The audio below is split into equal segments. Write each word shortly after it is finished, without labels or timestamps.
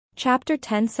Chapter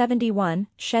 1071,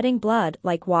 Shedding Blood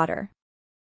Like Water.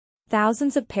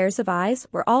 Thousands of pairs of eyes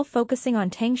were all focusing on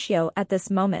Tang Xiu at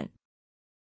this moment.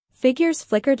 Figures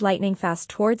flickered lightning fast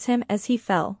towards him as he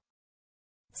fell.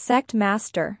 Sect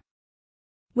Master.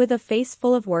 With a face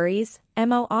full of worries,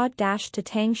 Mo dashed to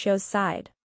Tang Xiu's side.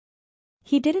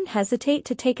 He didn't hesitate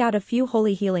to take out a few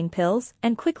holy healing pills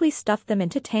and quickly stuffed them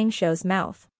into Tang Xiu's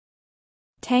mouth.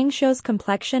 Tang Xiu's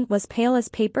complexion was pale as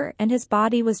paper and his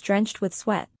body was drenched with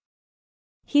sweat.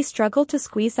 He struggled to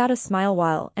squeeze out a smile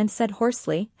while and said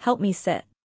hoarsely, "Help me sit."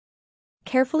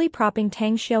 Carefully propping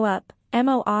Tang Xiu up,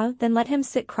 Mo then let him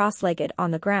sit cross-legged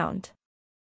on the ground.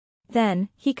 Then,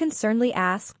 he concernedly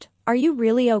asked, "Are you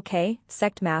really okay,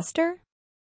 Sect Master?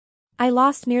 I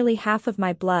lost nearly half of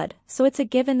my blood, so it's a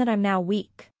given that I'm now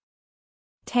weak."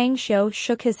 Tang Xiu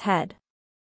shook his head.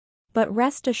 "But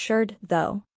rest assured,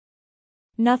 though.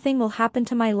 Nothing will happen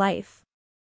to my life."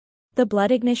 The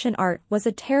blood ignition art was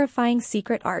a terrifying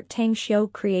secret art Tang Xiu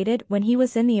created when he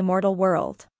was in the immortal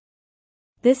world.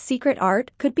 This secret art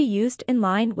could be used in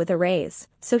line with arrays,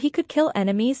 so he could kill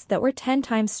enemies that were 10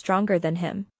 times stronger than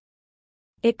him.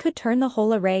 It could turn the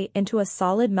whole array into a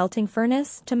solid melting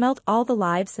furnace to melt all the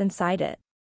lives inside it.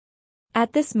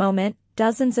 At this moment,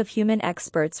 dozens of human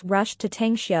experts rushed to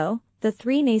Tang Xiu, the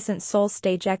 3 nascent soul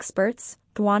stage experts,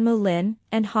 Duanmu Lin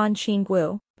and Han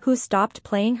Qingwu, who stopped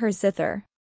playing her zither.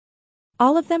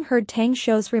 All of them heard Tang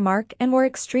Xiu's remark and were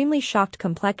extremely shocked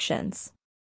complexions.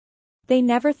 They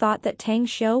never thought that Tang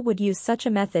Xiu would use such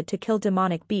a method to kill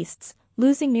demonic beasts,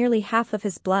 losing nearly half of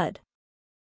his blood.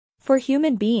 For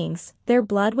human beings, their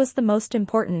blood was the most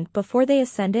important before they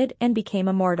ascended and became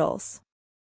immortals.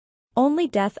 Only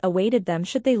death awaited them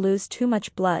should they lose too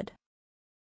much blood.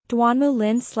 Duanmu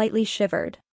Lin slightly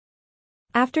shivered.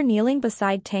 After kneeling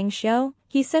beside Tang Xiu,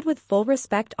 he said with full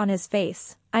respect on his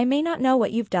face, "I may not know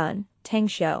what you've done, Tang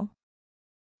Xiu.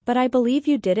 But I believe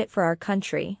you did it for our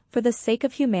country, for the sake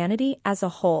of humanity as a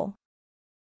whole.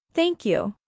 Thank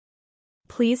you.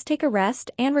 Please take a rest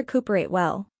and recuperate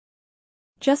well.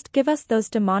 Just give us those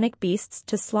demonic beasts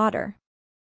to slaughter.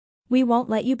 We won't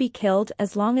let you be killed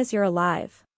as long as you're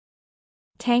alive."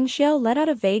 Tang Xiu let out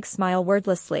a vague smile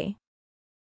wordlessly.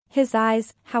 His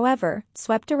eyes, however,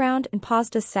 swept around and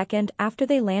paused a second after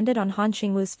they landed on Han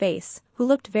Qingwu's face, who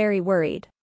looked very worried.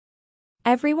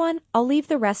 "Everyone, I'll leave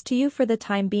the rest to you for the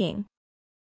time being.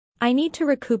 I need to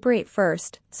recuperate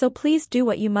first, so please do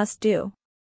what you must do."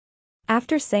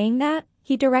 After saying that,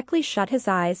 he directly shut his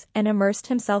eyes and immersed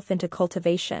himself into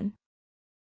cultivation.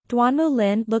 Duanmu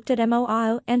Lin looked at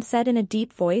Mo and said in a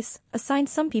deep voice, "Assign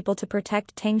some people to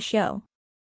protect Tang Xiu.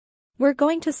 We're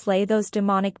going to slay those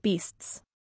demonic beasts.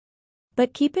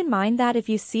 But keep in mind that if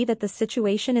you see that the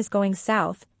situation is going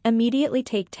south, immediately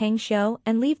take Tang Xiu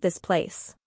and leave this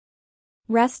place.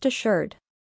 Rest assured."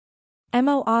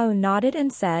 Mo nodded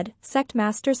and said, "Sect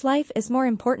Master's life is more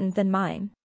important than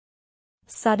mine."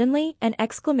 Suddenly, an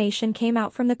exclamation came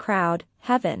out from the crowd,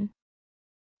 "Heaven!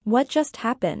 What just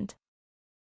happened?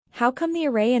 How come the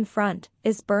array in front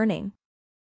is burning?"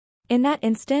 In that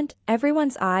instant,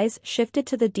 everyone's eyes shifted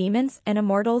to the demons and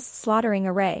immortals slaughtering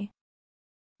array.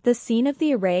 The scene of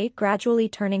the array gradually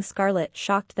turning scarlet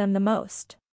shocked them the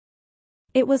most.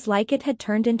 It was like it had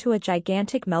turned into a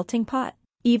gigantic melting pot.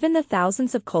 Even the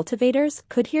thousands of cultivators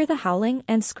could hear the howling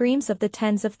and screams of the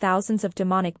tens of thousands of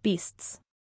demonic beasts.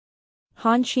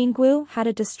 Han Qingwu had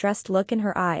a distressed look in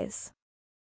her eyes.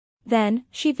 Then,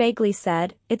 she vaguely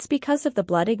said, "It's because of the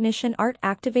blood ignition art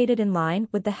activated in line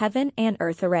with the heaven and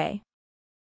earth array.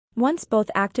 Once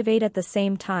both activate at the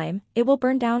same time, it will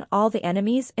burn down all the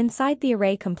enemies inside the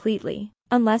array completely,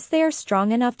 unless they are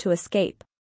strong enough to escape.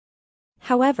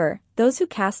 However, those who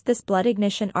cast this blood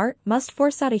ignition art must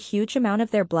force out a huge amount of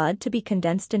their blood to be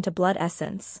condensed into blood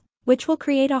essence, which will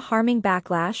create a harming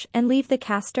backlash and leave the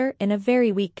caster in a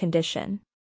very weak condition.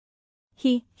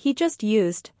 He just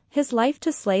used his life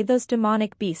to slay those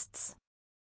demonic beasts."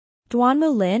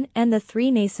 Duanmu Lin and the 3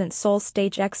 nascent soul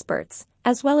stage experts,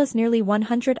 as well as nearly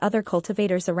 100 other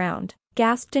cultivators around,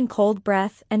 gasped in cold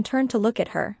breath and turned to look at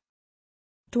her.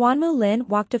 Duanmu Lin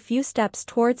walked a few steps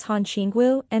towards Han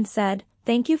Qingwu and said,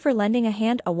 "Thank you for lending a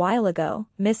hand a while ago,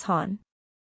 Miss Han.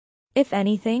 If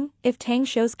anything, if Tang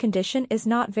Xiu's condition is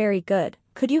not very good,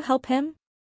 could you help him?"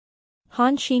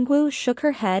 Han Qingwu shook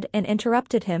her head and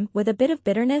interrupted him with a bit of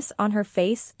bitterness on her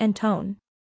face and tone.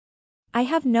 "I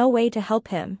have no way to help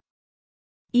him.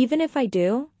 Even if I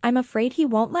do, I'm afraid he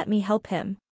won't let me help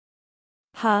him."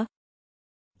 "Huh?"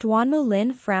 Duanmu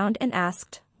Lin frowned and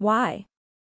asked, "Why?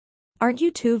 Aren't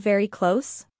you two very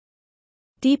close?"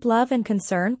 Deep love and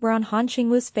concern were on Han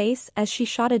Qingwu's face as she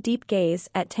shot a deep gaze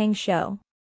at Tang Xiu.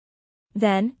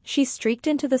 Then, she streaked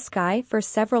into the sky for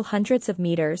several hundreds of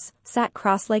meters, sat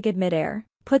cross-legged midair,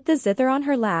 put the zither on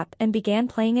her lap and began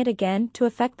playing it again to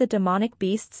affect the demonic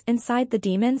beasts inside the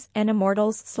demons and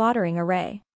immortals' slaughtering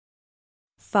array.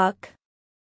 Fuck.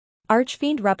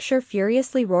 Archfiend Rupture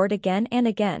furiously roared again and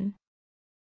again.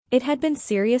 It had been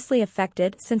seriously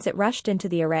affected since it rushed into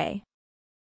the array.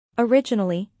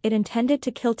 Originally, it intended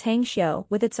to kill Tang Xiu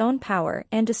with its own power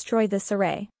and destroy this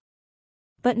array.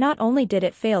 But not only did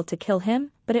it fail to kill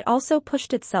him, but it also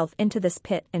pushed itself into this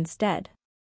pit instead.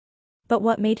 But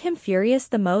what made him furious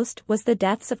the most was the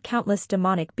deaths of countless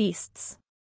demonic beasts.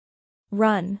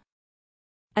 Run.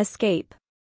 Escape.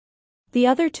 The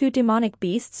other two demonic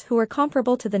beasts who were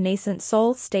comparable to the nascent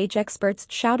soul stage experts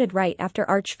shouted right after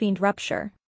Archfiend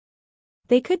Rupture.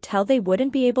 They could tell they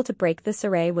wouldn't be able to break this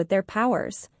array with their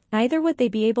powers, neither would they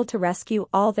be able to rescue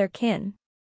all their kin.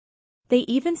 They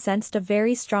even sensed a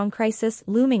very strong crisis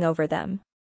looming over them.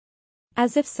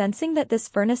 As if sensing that this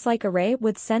furnace-like array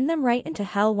would send them right into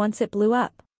hell once it blew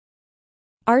up.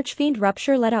 Archfiend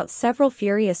Rupture let out several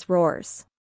furious roars.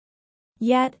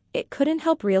 Yet, it couldn't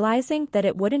help realizing that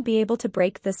it wouldn't be able to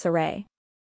break this array.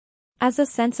 As a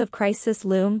sense of crisis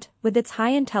loomed, with its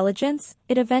high intelligence,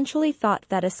 it eventually thought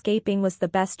that escaping was the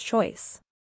best choice.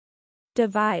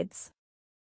 Divides.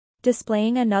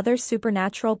 Displaying another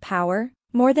supernatural power,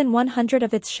 more than 100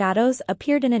 of its shadows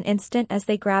appeared in an instant as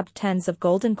they grabbed tens of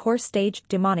golden core stage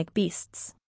demonic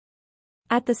beasts.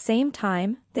 At the same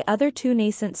time, the other two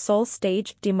nascent soul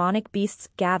stage demonic beasts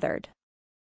gathered.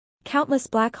 Countless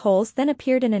black holes then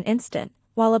appeared in an instant,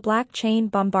 while a black chain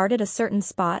bombarded a certain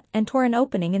spot and tore an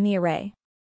opening in the array.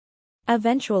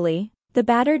 Eventually, the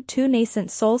battered two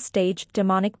nascent soul stage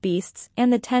demonic beasts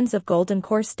and the tens of golden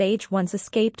core stage ones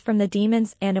escaped from the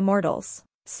demons and immortals'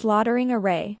 slaughtering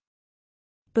array.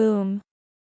 Boom.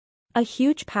 A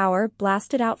huge power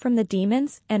blasted out from the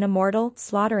demons and immortal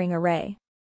slaughtering array.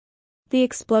 The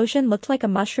explosion looked like a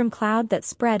mushroom cloud that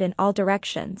spread in all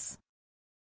directions.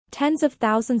 Tens of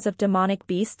thousands of demonic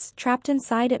beasts trapped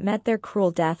inside it met their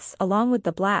cruel deaths along with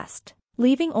the blast,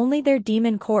 leaving only their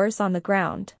demon cores on the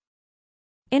ground.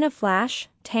 In a flash,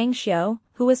 Tang Xiu,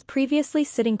 who was previously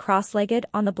sitting cross-legged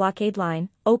on the blockade line,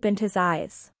 opened his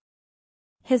eyes.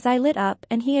 His eye lit up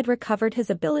and he had recovered his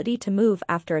ability to move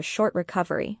after a short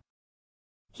recovery.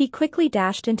 He quickly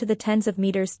dashed into the tens of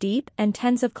meters deep and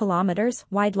tens of kilometers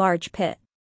wide large pit.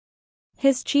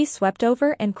 His chi swept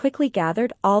over and quickly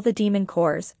gathered all the demon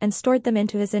cores and stored them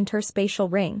into his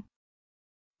interspatial ring.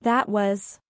 That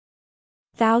was...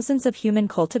 Thousands of human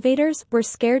cultivators were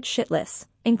scared shitless,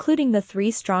 including the three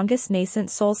strongest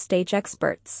nascent soul stage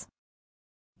experts.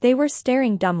 They were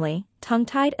staring dumbly,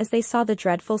 tongue-tied as they saw the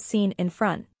dreadful scene in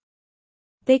front.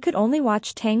 They could only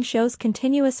watch Tang Xiu's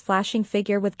continuous flashing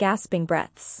figure with gasping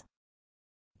breaths.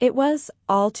 It was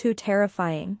all too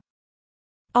terrifying.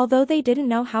 Although they didn't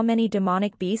know how many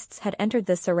demonic beasts had entered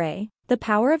this array, the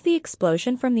power of the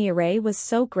explosion from the array was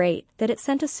so great that it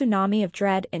sent a tsunami of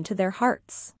dread into their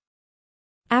hearts.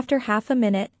 After half a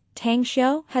minute, Tang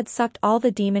Xiu had sucked all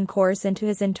the demon cores into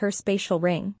his interspatial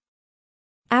ring.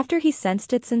 After he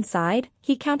sensed its inside,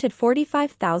 he counted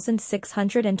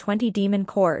 45,620 demon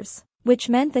cores, which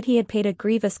meant that he had paid a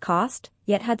grievous cost,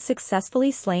 yet had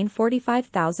successfully slain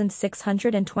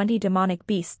 45,620 demonic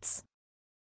beasts.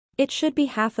 It should be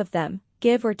half of them,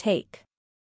 give or take.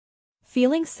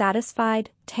 Feeling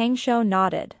satisfied, Tang Xiu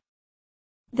nodded.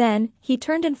 Then, he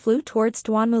turned and flew towards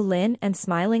Duanmu Lin and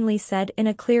smilingly said in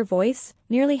a clear voice,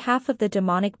 "Nearly half of the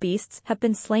demonic beasts have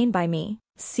been slain by me,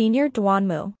 Senior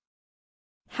Duanmu.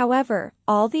 However,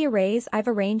 all the arrays I've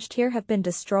arranged here have been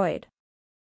destroyed.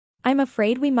 I'm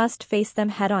afraid we must face them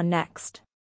head-on next."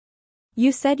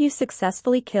 "You said you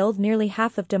successfully killed nearly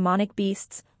half of demonic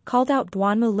beasts," called out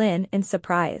Duanmu Lin in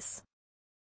surprise.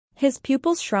 His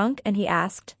pupils shrunk and he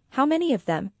asked, "How many of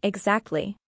them,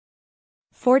 exactly?"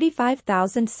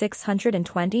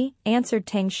 45,620, answered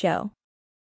Tang Xiu.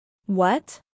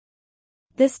 What?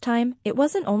 This time, it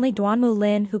wasn't only Duanmu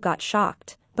Lin who got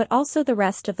shocked, but also the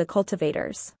rest of the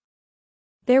cultivators.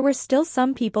 There were still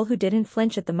some people who didn't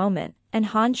flinch at the moment, and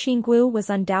Han Xinggu was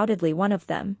undoubtedly one of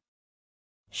them.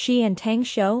 She and Tang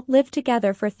Xiu lived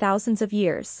together for thousands of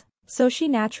years, so she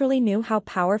naturally knew how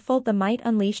powerful the might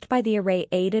unleashed by the array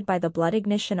aided by the blood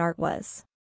ignition art was.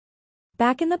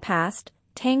 Back in the past,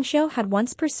 Tang Xiu had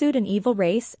once pursued an evil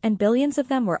race and billions of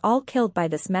them were all killed by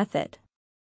this method.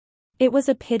 It was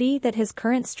a pity that his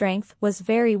current strength was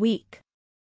very weak.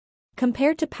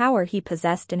 Compared to power he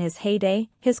possessed in his heyday,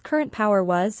 his current power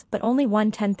was but only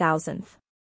 1/10,000th.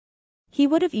 He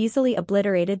would have easily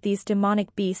obliterated these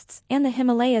demonic beasts and the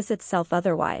Himalayas itself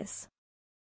otherwise.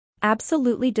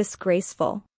 Absolutely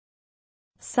disgraceful.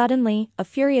 Suddenly, a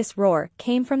furious roar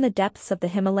came from the depths of the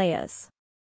Himalayas.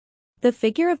 The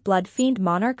figure of Blood Fiend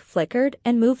Monarch flickered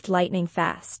and moved lightning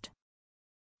fast.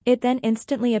 It then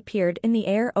instantly appeared in the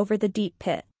air over the deep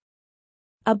pit.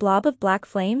 A blob of black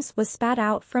flames was spat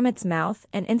out from its mouth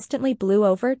and instantly blew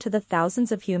over to the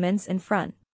thousands of humans in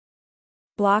front.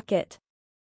 Block it.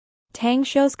 Tang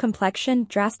Xiu's complexion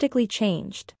drastically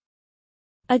changed.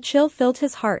 A chill filled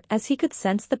his heart as he could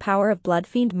sense the power of Blood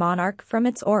Fiend Monarch from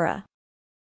its aura.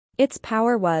 Its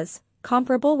power was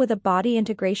comparable with a body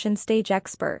integration stage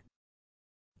expert.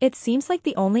 It seems like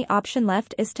the only option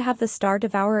left is to have the Star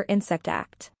Devourer insect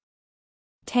act.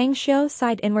 Tang Xiu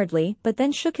sighed inwardly but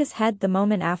then shook his head the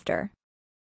moment after.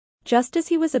 Just as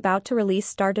he was about to release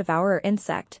Star Devourer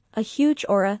insect, a huge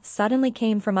aura suddenly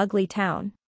came from Ugly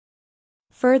Town.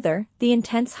 Further, the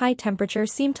intense high temperature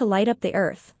seemed to light up the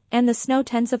earth, and the snow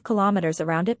tens of kilometers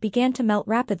around it began to melt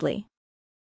rapidly.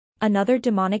 Another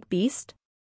demonic beast?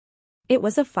 It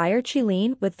was a fire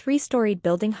Qilin with 3-storied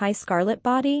building-high scarlet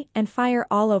body and fire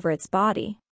all over its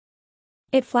body.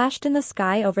 It flashed in the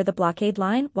sky over the blockade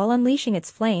line while unleashing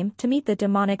its flame to meet the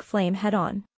demonic flame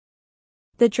head-on.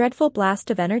 The dreadful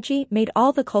blast of energy made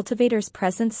all the cultivators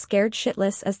present scared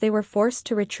shitless as they were forced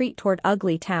to retreat toward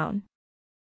Ugly Town.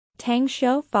 Tang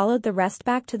Xiu followed the rest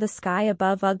back to the sky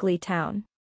above Ugly Town.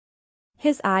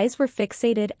 His eyes were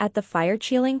fixated at the fire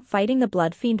Qilin fighting the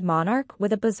Blood Fiend Monarch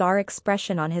with a bizarre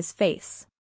expression on his face.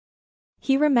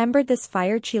 He remembered this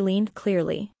fire Qilin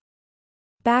clearly.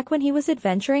 Back when he was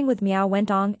adventuring with Miao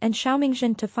Wendong and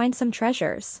Xiaomingzhen to find some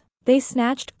treasures, they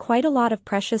snatched quite a lot of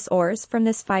precious ores from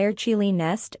this fire Qilin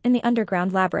nest in the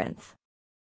underground labyrinth.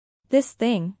 This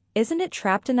thing, isn't it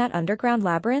trapped in that underground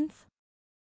labyrinth?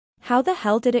 How the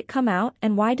hell did it come out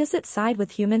and why does it side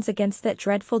with humans against that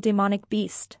dreadful demonic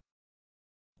beast?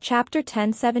 Chapter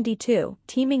 1072,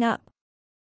 Teaming Up.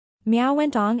 Miao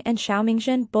Wendong and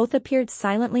Xiaomingzhen both appeared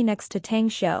silently next to Tang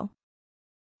Xiu.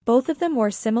 Both of them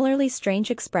wore similarly strange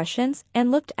expressions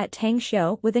and looked at Tang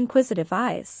Xiu with inquisitive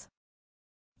eyes.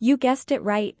 You guessed it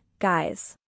right,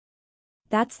 guys.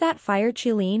 That's that fire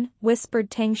Qilin,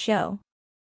 whispered Tang Xiu.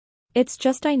 It's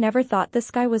just I never thought this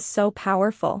guy was so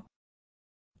powerful.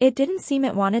 It didn't seem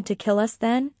it wanted to kill us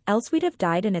then, else we'd have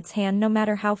died in its hand no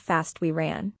matter how fast we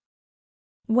ran.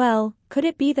 Well, could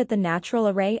it be that the natural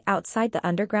array outside the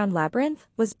underground labyrinth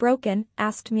was broken?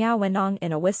 Asked Miao Wendong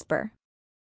in a whisper.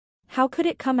 How could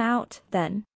it come out,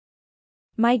 then?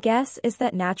 My guess is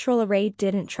that natural array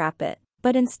didn't trap it,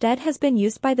 but instead has been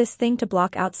used by this thing to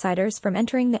block outsiders from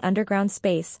entering the underground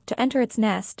space to enter its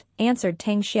nest, answered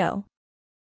Tang Xiu.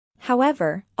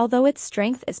 However, although its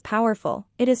strength is powerful,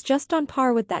 it is just on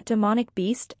par with that demonic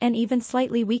beast and even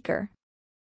slightly weaker.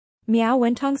 Miao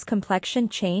Wentong's complexion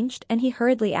changed and he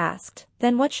hurriedly asked,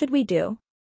 then what should we do?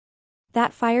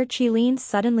 That fire Qilin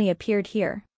suddenly appeared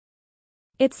here.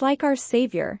 It's like our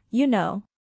savior, you know.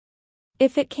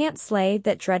 If it can't slay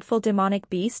that dreadful demonic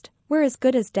beast, we're as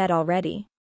good as dead already.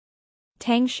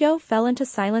 Tang Xiu fell into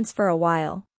silence for a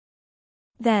while.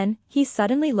 Then, he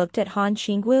suddenly looked at Han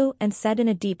Qingwu and said in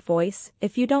a deep voice,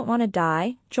 if you don't want to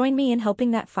die, join me in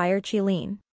helping that fire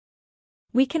Qilin.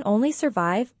 We can only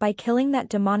survive by killing that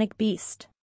demonic beast.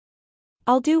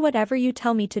 I'll do whatever you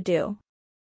tell me to do.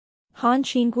 Han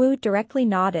Qingwu directly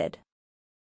nodded.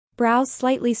 Brows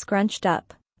slightly scrunched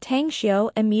up, Tang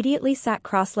Xiu immediately sat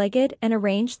cross-legged and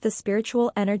arranged the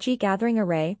spiritual energy gathering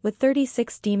array with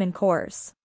 36 demon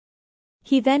cores.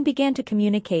 He then began to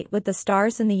communicate with the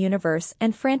stars in the universe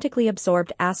and frantically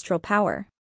absorbed astral power.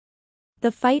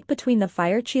 The fight between the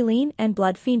fire Qilin and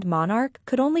Blood Fiend Monarch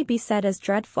could only be said as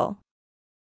dreadful.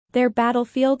 Their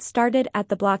battlefield started at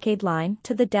the blockade line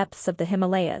to the depths of the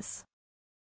Himalayas.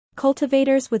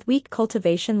 Cultivators with weak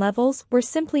cultivation levels were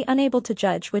simply unable to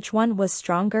judge which one was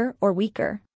stronger or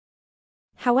weaker.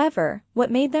 However, what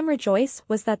made them rejoice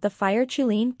was that the fire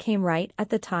Qilin came right at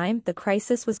the time the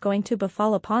crisis was going to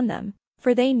befall upon them,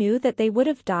 for they knew that they would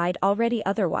have died already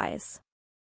otherwise.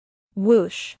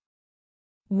 Whoosh!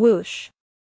 Whoosh!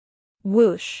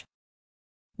 Whoosh!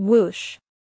 Whoosh!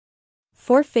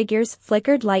 4 figures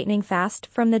flickered lightning fast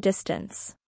from the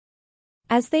distance.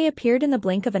 As they appeared in the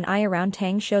blink of an eye around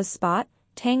Tang Xiu's spot,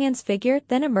 Tang An's figure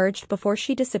then emerged before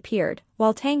she disappeared,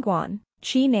 while Tang Guan,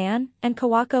 Qi Nan, and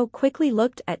Kawako quickly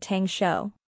looked at Tang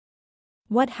Xiu.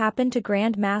 What happened to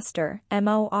Grand Master,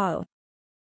 Mo?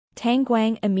 Tang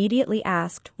Guang immediately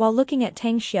asked while looking at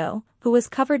Tang Xiu, who was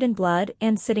covered in blood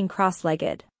and sitting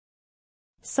cross-legged.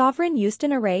 Sovereign used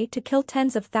an array to kill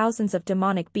tens of thousands of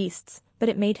demonic beasts, but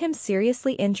it made him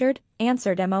seriously injured,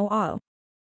 answered Mo.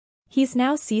 He's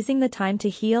now seizing the time to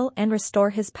heal and restore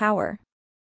his power.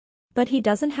 But he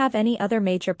doesn't have any other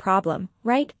major problem,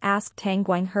 right? Asked Tang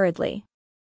Guang hurriedly.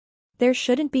 There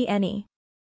shouldn't be any.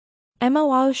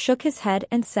 Mo shook his head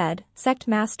and said, Sect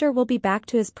Master will be back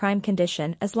to his prime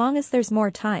condition as long as there's more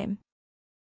time.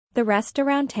 The rest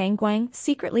around Tang Guang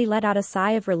secretly let out a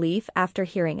sigh of relief after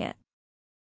hearing it.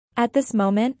 At this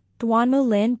moment, Duanmu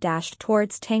Lin dashed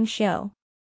towards Tang Xiu.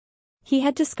 He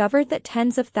had discovered that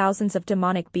tens of thousands of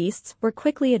demonic beasts were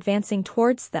quickly advancing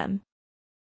towards them.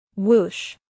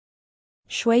 Whoosh!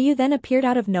 Shuiyu then appeared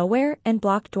out of nowhere and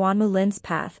blocked Duanmu Lin's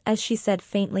path as she said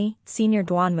faintly, Senior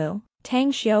Duanmu,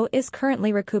 Tang Xiu is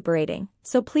currently recuperating,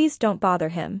 so please don't bother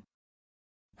him.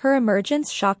 Her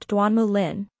emergence shocked Duanmu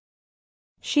Lin.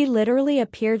 She literally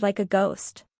appeared like a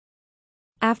ghost.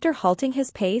 After halting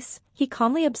his pace, he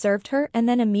calmly observed her and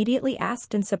then immediately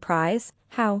asked in surprise,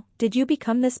 How did you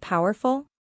become this powerful?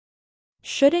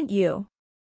 Shouldn't you?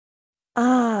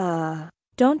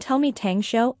 Don't tell me Tang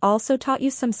Xiu also taught you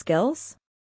some skills?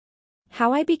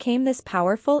 How I became this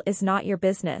powerful is not your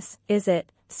business, is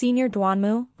it, Senior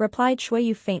Duanmu? Replied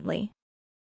Shuiyu faintly.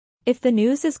 If the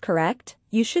news is correct,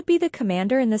 you should be the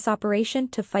commander in this operation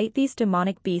to fight these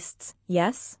demonic beasts,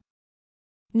 yes?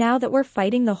 Now that we're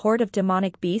fighting the horde of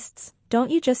demonic beasts, don't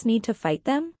you just need to fight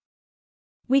them?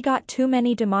 We got too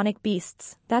many demonic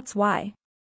beasts, that's why.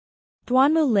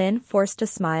 Duanmu Lin forced a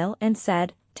smile and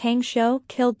said, Tang Xiu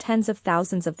killed tens of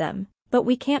thousands of them, but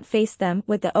we can't face them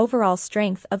with the overall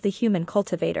strength of the human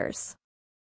cultivators.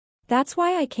 That's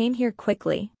why I came here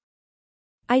quickly.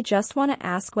 I just want to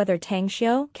ask whether Tang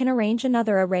Xiu can arrange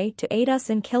another array to aid us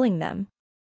in killing them.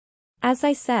 As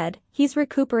I said, he's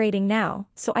recuperating now,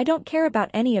 so I don't care about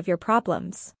any of your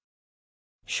problems.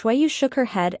 Shuiyu shook her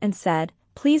head and said,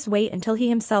 Please wait until he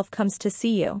himself comes to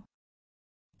see you.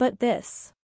 But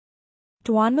this.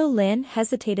 Duanmu Lin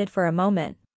hesitated for a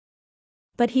moment.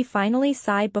 But he finally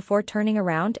sighed before turning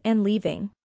around and leaving.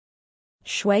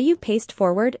 Shuiyu paced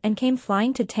forward and came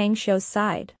flying to Tang Xiu's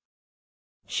side.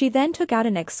 She then took out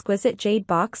an exquisite jade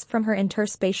box from her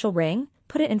interspatial ring,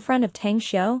 put it in front of Tang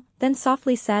Xiu, then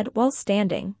softly said while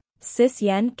standing, Sis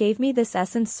Yen gave me this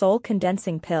essence soul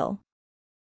condensing pill.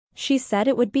 She said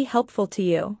it would be helpful to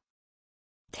you.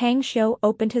 Tang Xiu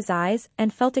opened his eyes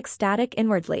and felt ecstatic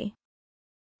inwardly.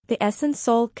 The essence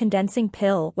soul condensing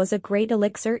pill was a great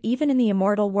elixir even in the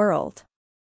immortal world.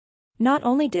 Not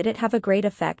only did it have a great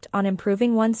effect on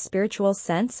improving one's spiritual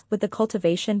sense with the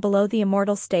cultivation below the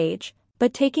immortal stage,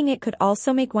 but taking it could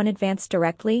also make one advance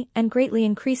directly and greatly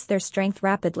increase their strength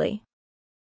rapidly.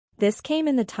 This came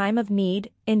in the time of need,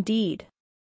 indeed.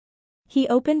 He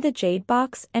opened the jade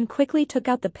box and quickly took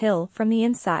out the pill from the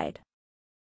inside.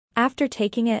 After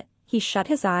taking it, he shut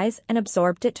his eyes and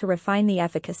absorbed it to refine the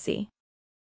efficacy.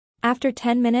 After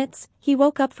 10 minutes, he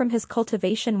woke up from his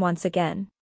cultivation once again.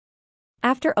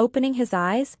 After opening his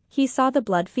eyes, he saw the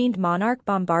blood fiend monarch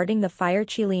bombarding the fire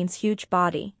Qilin's huge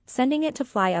body, sending it to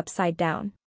fly upside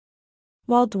down.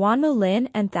 While Duanmu Lin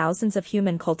and thousands of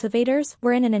human cultivators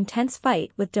were in an intense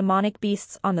fight with demonic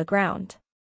beasts on the ground.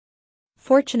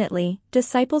 Fortunately,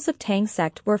 disciples of Tang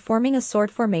sect were forming a sword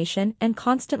formation and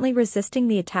constantly resisting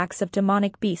the attacks of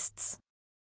demonic beasts.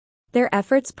 Their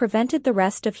efforts prevented the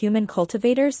rest of human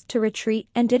cultivators to retreat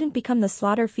and didn't become the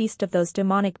slaughter feast of those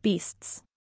demonic beasts.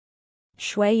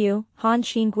 Shuiyu, Han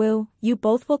Qinggu, you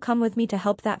both will come with me to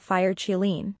help that fire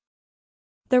Qilin.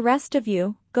 The rest of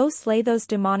you, go slay those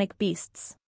demonic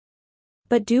beasts.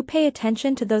 But do pay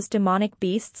attention to those demonic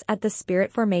beasts at the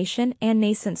spirit formation and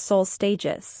nascent soul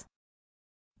stages.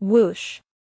 Whoosh.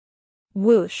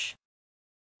 Whoosh.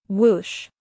 Whoosh.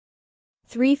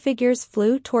 3 figures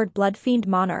flew toward Bloodfiend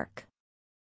Monarch.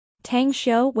 Tang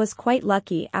Xiu was quite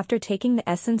lucky after taking the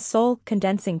essence soul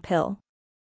condensing pill.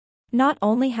 Not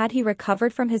only had he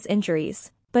recovered from his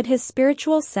injuries, but his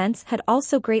spiritual sense had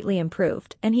also greatly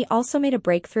improved and he also made a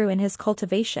breakthrough in his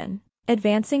cultivation,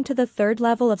 advancing to the 3rd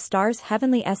level of Star's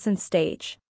heavenly essence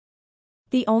stage.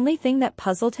 The only thing that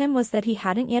puzzled him was that he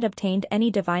hadn't yet obtained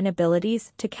any divine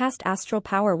abilities to cast astral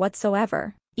power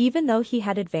whatsoever, even though he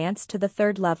had advanced to the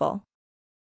 3rd level.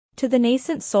 To the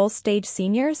nascent soul stage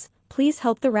seniors, please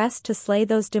help the rest to slay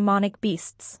those demonic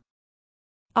beasts.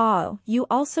 Oh, you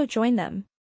also join them.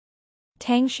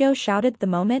 Tang Xiu shouted the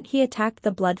moment he attacked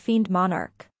the Bloodfiend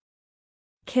Monarch.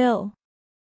 Kill.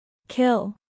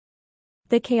 Kill.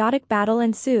 The chaotic battle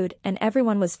ensued and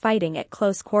everyone was fighting at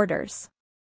close quarters.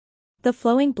 The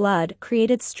flowing blood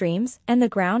created streams and the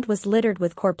ground was littered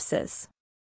with corpses.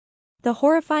 The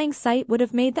horrifying sight would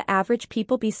have made the average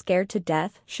people be scared to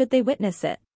death should they witness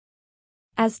it.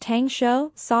 As Tang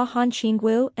Xiu saw Han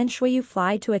Qinggu and Shuiyu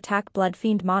fly to attack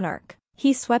Bloodfiend Monarch,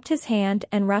 he swept his hand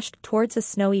and rushed towards a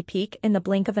snowy peak in the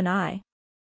blink of an eye.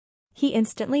 He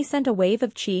instantly sent a wave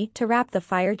of qi to wrap the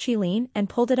fire Qilin and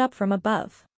pulled it up from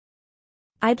above.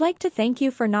 I'd like to thank you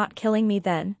for not killing me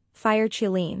then, Fire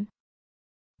Qilin.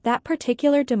 That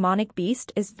particular demonic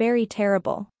beast is very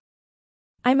terrible.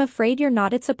 I'm afraid you're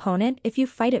not its opponent if you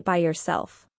fight it by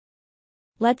yourself.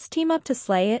 Let's team up to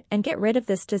slay it and get rid of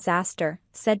this disaster,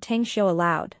 said Tang Xiu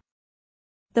aloud.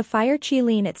 The Fire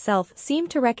Qilin itself seemed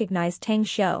to recognize Tang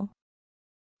Xiu.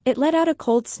 It let out a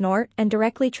cold snort and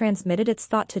directly transmitted its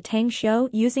thought to Tang Xiu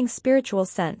using spiritual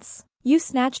sense. You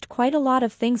snatched quite a lot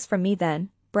of things from me then,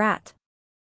 brat.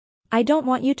 I don't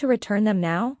want you to return them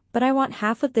now, but I want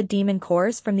half of the demon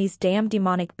cores from these damn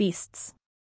demonic beasts.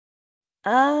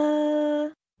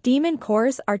 Demon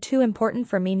cores are too important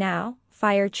for me now,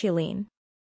 Fire Qilin.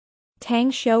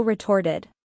 Tang Xiu retorted.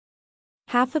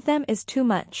 Half of them is too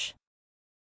much.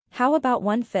 How about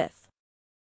 1/5?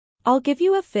 I'll give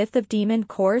you 1/5 of demon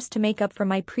cores to make up for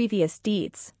my previous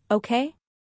deeds, okay?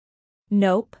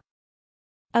 Nope.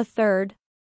 1/3.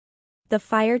 The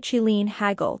Fire Qilin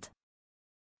haggled.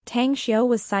 Tang Xiu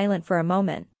was silent for a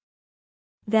moment.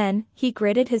 Then, he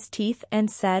gritted his teeth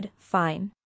and said,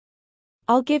 fine.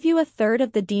 I'll give you 1/3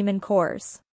 of the demon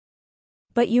cores.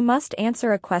 But you must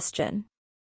answer a question.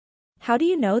 How do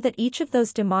you know that each of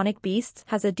those demonic beasts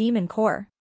has a demon core?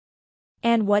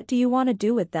 And what do you want to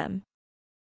do with them?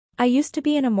 I used to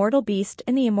be an immortal beast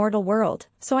in the immortal world,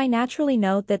 so I naturally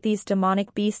know that these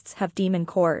demonic beasts have demon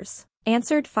cores,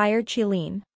 answered Fire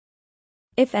Qilin.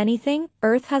 If anything,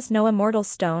 Earth has no immortal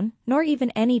stone, nor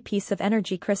even any piece of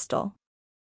energy crystal.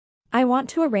 I want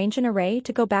to arrange an array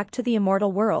to go back to the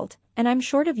immortal world, and I'm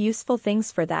short of useful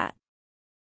things for that.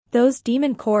 Those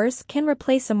demon cores can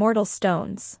replace immortal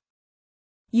stones.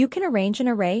 You can arrange an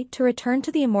array to return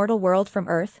to the immortal world from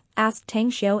Earth, asked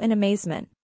Tang Xiu in amazement.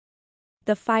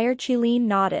 The Fire Qilin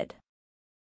nodded.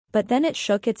 But then it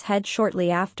shook its head shortly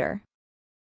after.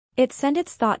 It sent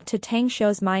its thought to Tang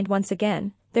Xiu's mind once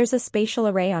again. There's a spatial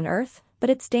array on Earth, but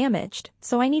it's damaged,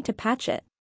 so I need to patch it.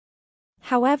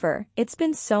 However, it's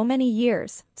been so many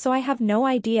years, so I have no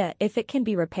idea if it can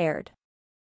be repaired.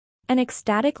 An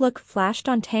ecstatic look flashed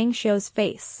on Tang Xiu's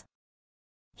face.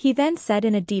 He then said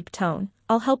in a deep tone,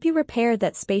 I'll help you repair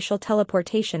that spatial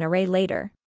teleportation array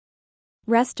later.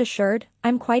 Rest assured,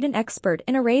 I'm quite an expert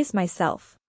in arrays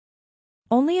myself.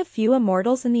 Only a few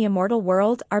immortals in the immortal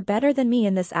world are better than me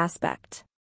in this aspect.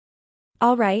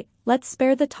 Alright, let's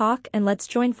spare the talk and let's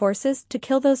join forces to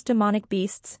kill those demonic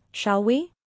beasts, shall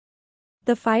we?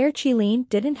 The Fire Qilin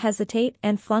didn't hesitate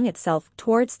and flung itself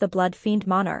towards the blood fiend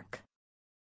monarch.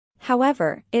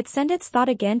 However, it sent its thought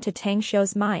again to Tang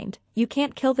Xiu's mind, you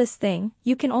can't kill this thing,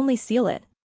 you can only seal it.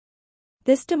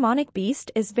 This demonic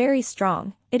beast is very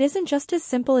strong, it isn't just as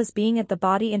simple as being at the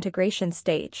body integration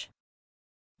stage.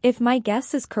 If my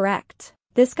guess is correct,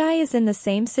 this guy is in the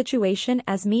same situation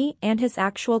as me and his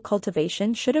actual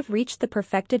cultivation should have reached the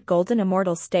perfected golden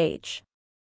immortal stage.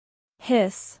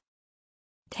 Hiss.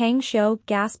 Tang Xiu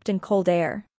gasped in cold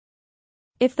air.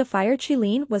 If the Fire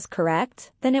Qilin was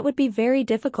correct, then it would be very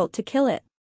difficult to kill it.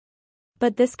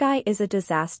 But this guy is a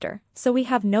disaster, so we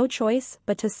have no choice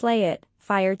but to slay it,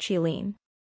 Fire Qilin.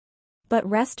 But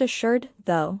rest assured,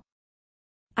 though.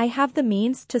 I have the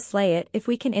means to slay it if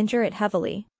we can injure it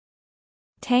heavily.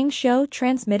 Tang Xiu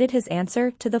transmitted his answer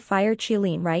to the Fire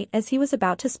Qilin right as he was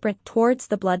about to sprint towards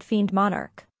the Blood Fiend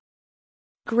Monarch.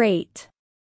 Great.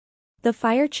 The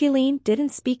Fire Qilin didn't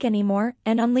speak anymore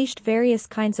and unleashed various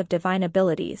kinds of divine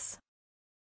abilities.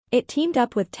 It teamed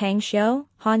up with Tang Xiu,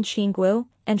 Han Qinggu,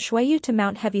 and Shuiyu to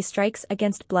mount heavy strikes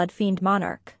against Blood Fiend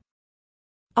Monarch.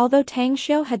 Although Tang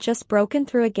Xiu had just broken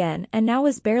through again and now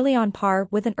was barely on par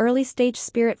with an early-stage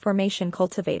spirit formation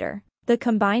cultivator, the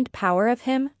combined power of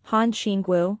him, Han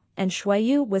Qinggu, and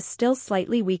Shuiyu was still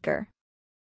slightly weaker.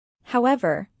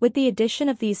 However, with the addition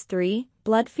of these three,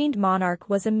 Blood Fiend Monarch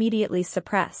was immediately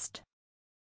suppressed.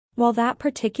 While that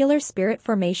particular spirit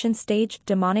formation stage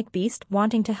demonic beast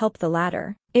wanting to help the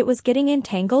latter, it was getting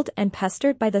entangled and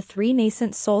pestered by the three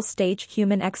nascent soul stage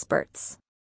human experts.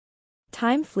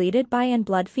 Time fleeted by and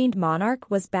Blood Fiend Monarch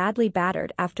was badly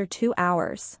battered after 2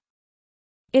 hours.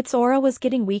 Its aura was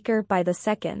getting weaker by the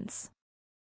seconds.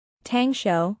 Tang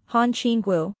Xiu, Han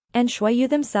Qinggu, and Shuiyu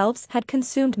themselves had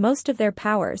consumed most of their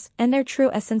powers and their true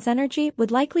essence energy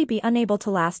would likely be unable to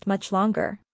last much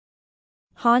longer.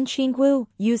 Han Qinggu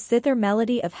used Zither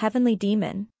Melody of Heavenly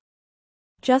Demon.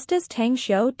 Just as Tang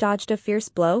Xiu dodged a fierce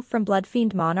blow from Blood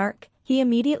Fiend Monarch, he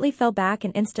immediately fell back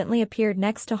and instantly appeared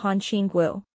next to Han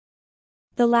Qinggu.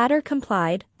 The latter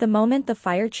complied. The moment the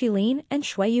Fire Qilin and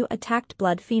Shuiyu attacked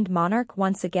Blood Fiend Monarch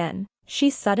once again,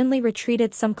 she suddenly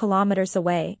retreated some kilometers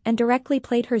away and directly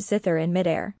played her zither in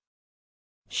midair.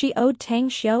 She owed Tang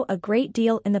Xiu a great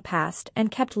deal in the past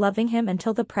and kept loving him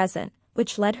until the present,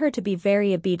 which led her to be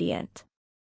very obedient.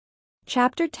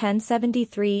 Chapter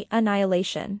 1073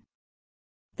 Annihilation.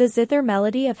 The zither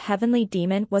melody of Heavenly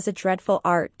Demon was a dreadful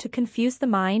art to confuse the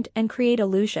mind and create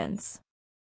illusions.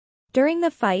 During the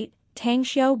fight, Tang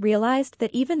Xiu realized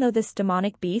that even though this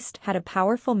demonic beast had a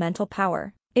powerful mental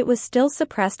power, it was still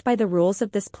suppressed by the rules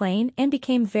of this plane and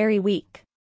became very weak.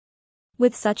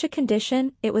 With such a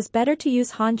condition, it was better to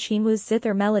use Han Qinwu's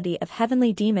zither melody of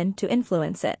Heavenly Demon to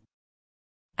influence it.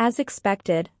 As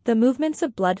expected, the movements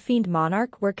of Blood Fiend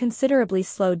Monarch were considerably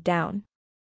slowed down.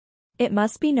 It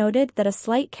must be noted that a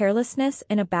slight carelessness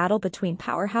in a battle between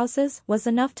powerhouses was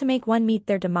enough to make one meet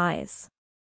their demise.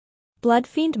 Blood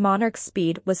Fiend Monarch's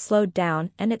speed was slowed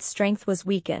down and its strength was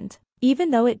weakened,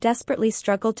 even though it desperately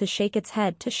struggled to shake its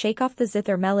head to shake off the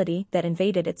zither melody that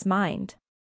invaded its mind.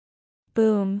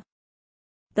 Boom!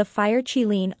 The fire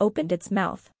Qilin opened its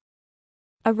mouth.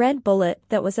 A red bullet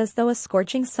that was as though a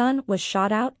scorching sun was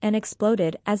shot out and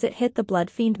exploded as it hit the Blood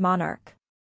Fiend Monarch.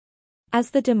 As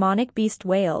the demonic beast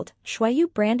wailed,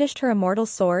 Shuiyu brandished her immortal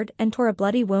sword and tore a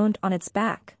bloody wound on its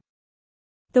back.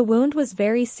 The wound was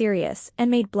very serious and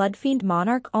made Blood Fiend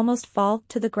Monarch almost fall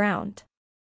to the ground.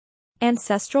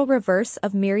 Ancestral reverse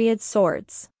of myriad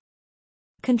swords.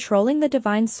 Controlling the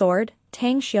divine sword,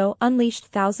 Tang Xiu unleashed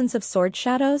thousands of sword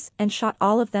shadows and shot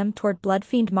all of them toward Blood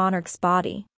Fiend Monarch's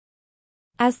body.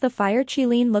 As the fire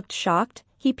Qilin looked shocked,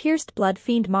 he pierced Blood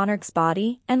Fiend Monarch's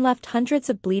body and left hundreds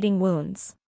of bleeding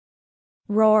wounds.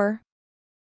 Roar!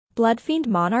 Blood Fiend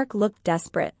Monarch looked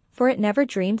desperate, for it never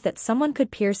dreamed that someone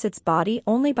could pierce its body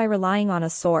only by relying on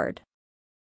a sword.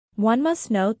 One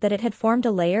must note that it had formed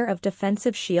a layer of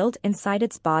defensive shield inside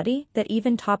its body that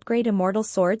even top-grade immortal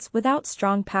swords without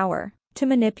strong power to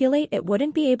manipulate it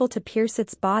wouldn't be able to pierce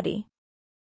its body.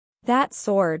 That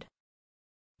sword!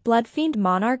 Blood Fiend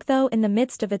Monarch though in the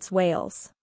midst of its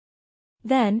wails.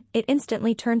 Then, it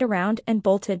instantly turned around and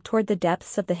bolted toward the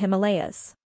depths of the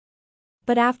Himalayas.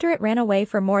 But after it ran away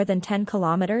for more than 10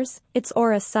 kilometers, its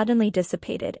aura suddenly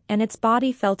dissipated and its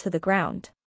body fell to the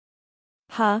ground.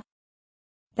 Huh?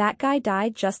 That guy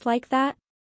died just like that?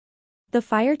 The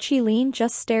fire Qilin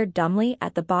just stared dumbly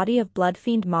at the body of Blood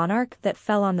Fiend Monarch that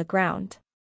fell on the ground.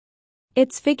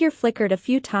 Its figure flickered a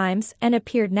few times and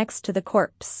appeared next to the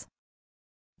corpse.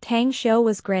 Tang Xiu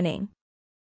was grinning.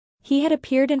 He had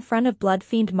appeared in front of Blood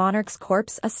Fiend Monarch's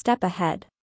corpse a step ahead.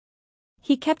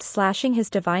 He kept slashing his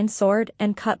divine sword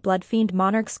and cut Blood Fiend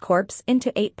Monarch's corpse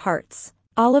into 8 parts,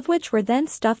 all of which were then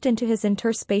stuffed into his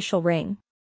interspatial ring.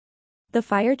 The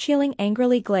fire Qilin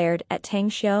angrily glared at Tang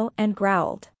Xiu and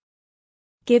growled.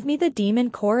 Give me the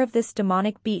demon core of this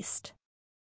demonic beast.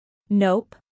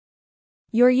 Nope.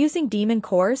 You're using demon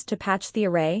cores to patch the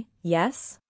array,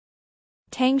 yes?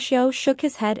 Tang Xiu shook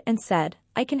his head and said,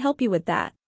 I can help you with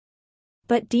that.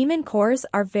 But demon cores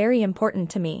are very important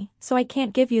to me, so I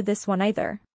can't give you this one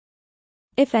either.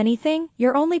 If anything,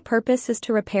 your only purpose is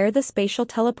to repair the spatial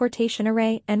teleportation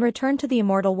array and return to the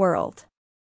immortal world.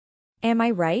 Am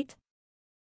I right?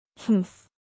 Humph.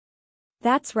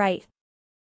 That's right.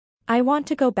 I want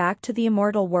to go back to the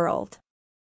immortal world.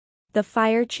 The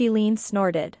fire Qilin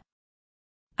snorted.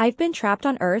 I've been trapped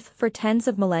on Earth for tens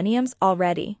of millenniums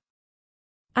already.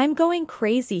 I'm going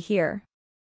crazy here.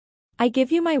 I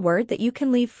give you my word that you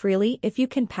can leave freely if you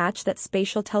can patch that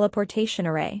spatial teleportation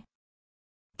array.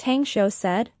 Tang Xiu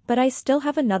said, but I still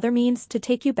have another means to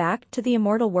take you back to the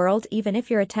immortal world even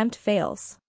if your attempt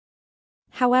fails.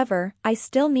 However, I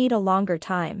still need a longer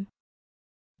time.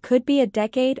 Could be a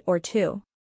decade or 2.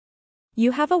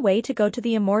 You have a way to go to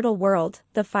the immortal world.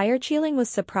 The fire Qilin was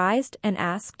surprised and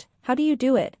asked, how do you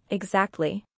do it,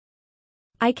 exactly?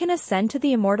 I can ascend to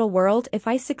the immortal world if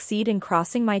I succeed in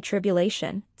crossing my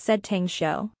tribulation, said Tang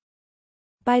Xiu.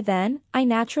 By then, I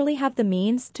naturally have the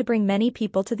means to bring many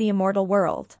people to the immortal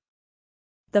world.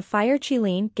 The fire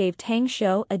Qilin gave Tang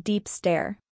Xiu a deep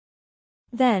stare.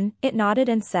 Then, it nodded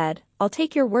and said, I'll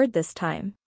take your word this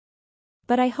time.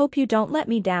 But I hope you don't let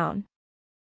me down.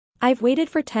 I've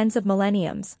waited for tens of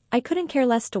millenniums, I couldn't care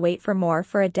less to wait for more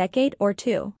for a decade or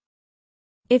 2.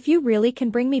 If you really can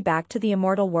bring me back to the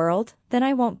immortal world, then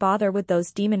I won't bother with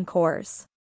those demon cores.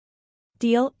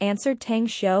 Deal, answered Tang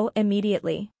Xiu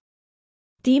immediately.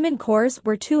 Demon cores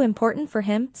were too important for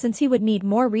him since he would need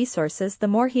more resources the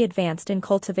more he advanced in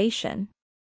cultivation.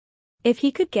 If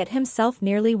he could get himself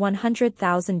nearly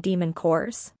 100,000 demon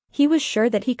cores, he was sure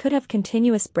that he could have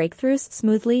continuous breakthroughs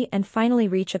smoothly and finally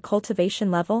reach a cultivation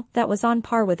level that was on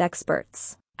par with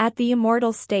experts at the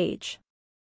immortal stage.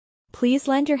 Please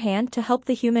lend your hand to help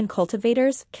the human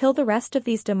cultivators kill the rest of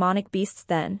these demonic beasts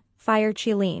then, Fire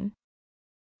Qilin.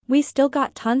 We still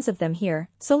got tons of them here,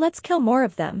 so let's kill more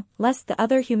of them, lest the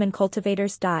other human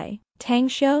cultivators die, Tang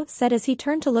Xiu said as he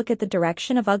turned to look at the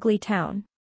direction of Ugly Town.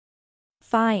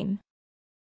 Fine.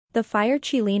 The fire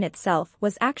Qilin itself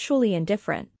was actually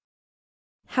indifferent.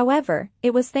 However,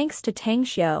 it was thanks to Tang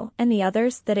Xiu and the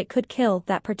others that it could kill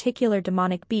that particular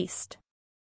demonic beast.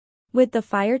 With the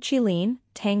fire Qilin,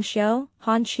 Tang Xiu,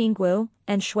 Han Qingwu,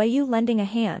 and Shuiyu lending a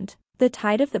hand, the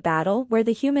tide of the battle where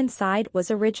the human side was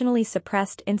originally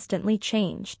suppressed instantly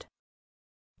changed.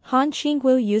 Han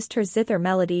Qingwu used her zither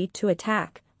melody to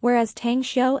attack, whereas Tang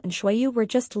Xiu and Shuiyu were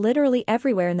just literally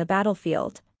everywhere in the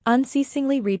battlefield,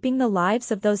 unceasingly reaping the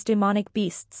lives of those demonic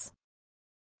beasts.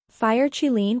 Fire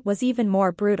Qilin was even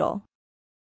more brutal.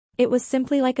 It was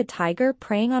simply like a tiger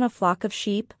preying on a flock of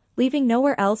sheep, leaving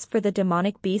nowhere else for the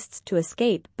demonic beasts to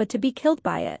escape but to be killed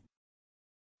by it.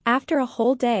 After a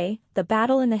whole day, the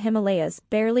battle in the Himalayas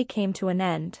barely came to an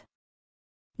end.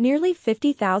 Nearly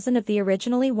 50,000 of the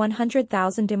originally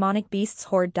 100,000 demonic beasts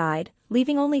horde died,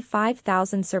 leaving only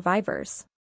 5,000 survivors.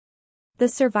 The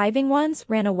surviving ones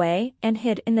ran away and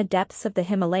hid in the depths of the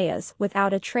Himalayas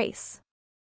without a trace.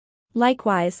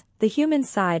 Likewise, the human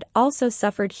side also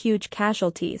suffered huge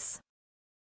casualties.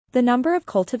 The number of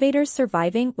cultivators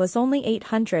surviving was only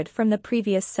 800 from the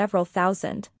previous several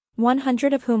thousand,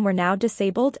 100 of whom were now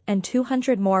disabled and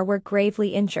 200 more were gravely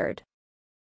injured.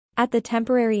 At the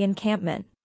temporary encampment,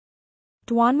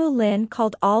 Duanmu Lin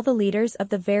called all the leaders of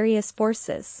the various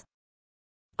forces.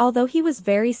 Although he was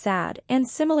very sad and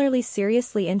similarly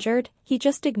seriously injured, he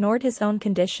just ignored his own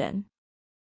condition.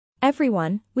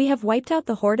 Everyone, we have wiped out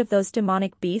the horde of those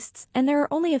demonic beasts and there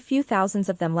are only a few thousands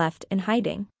of them left in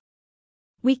hiding.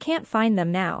 We can't find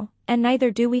them now, and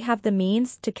neither do we have the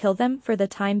means to kill them for the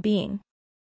time being.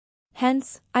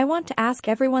 Hence, I want to ask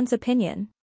everyone's opinion.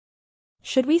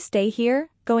 Should we stay here,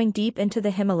 going deep into the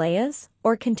Himalayas,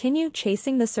 or continue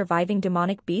chasing the surviving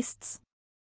demonic beasts?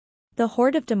 The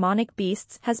horde of demonic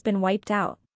beasts has been wiped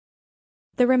out.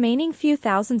 The remaining few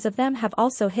thousands of them have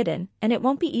also hidden, and it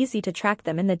won't be easy to track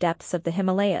them in the depths of the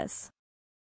Himalayas.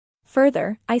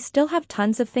 Further, I still have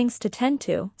tons of things to tend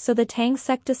to, so the Tang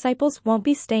sect disciples won't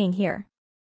be staying here.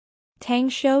 Tang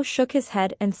Xiu shook his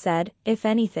head and said, if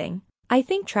anything, I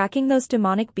think tracking those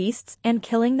demonic beasts and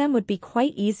killing them would be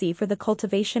quite easy for the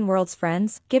cultivation world's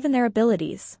friends, given their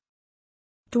abilities.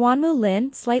 Duanmu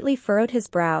Lin slightly furrowed his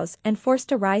brows and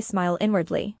forced a wry smile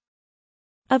inwardly.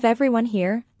 Of everyone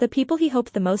here, the people he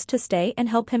hoped the most to stay and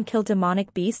help him kill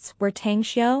demonic beasts were Tang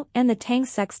Xiu and the Tang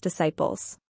sect's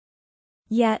disciples.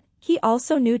 Yet, he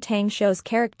also knew Tang Xiu's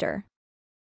character.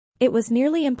 It was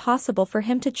nearly impossible for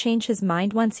him to change his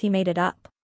mind once he made it up.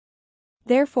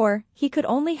 Therefore, he could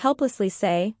only helplessly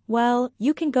say, well,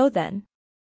 you can go then.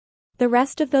 The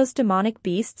rest of those demonic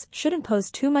beasts shouldn't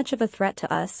pose too much of a threat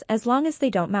to us as long as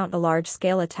they don't mount a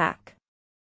large-scale attack.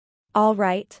 All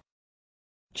right.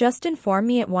 Just inform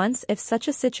me at once if such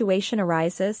a situation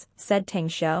arises, said Tang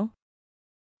Xiu.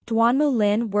 Duanmu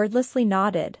Lin wordlessly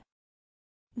nodded.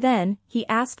 Then, he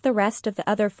asked the rest of the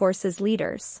other forces'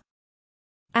 leaders.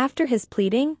 After his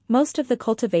pleading, most of the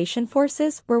cultivation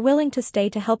forces were willing to stay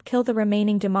to help kill the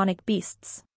remaining demonic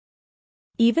beasts.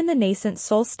 Even the nascent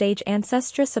soul stage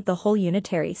ancestress of the whole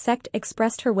unitary sect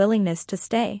expressed her willingness to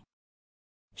stay.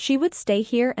 She would stay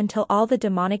here until all the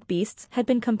demonic beasts had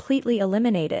been completely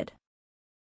eliminated.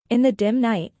 In the dim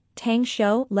night, Tang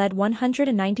Xiu led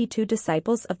 192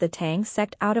 disciples of the Tang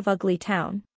sect out of Ugly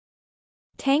Town.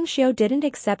 Tang Xiu didn't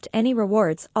accept any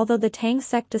rewards although the Tang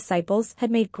sect disciples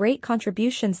had made great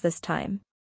contributions this time.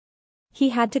 He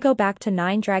had to go back to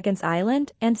Nine Dragons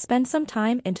Island and spend some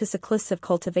time into seclusive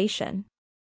cultivation.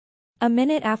 A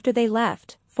minute after they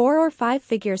left, 4 or 5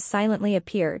 figures silently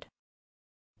appeared.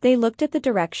 They looked at the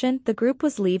direction the group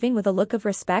was leaving with a look of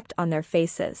respect on their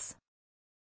faces.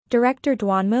 Director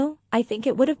Duanmu, I think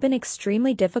it would have been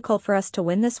extremely difficult for us to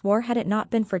win this war had it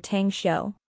not been for Tang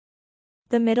Xiu.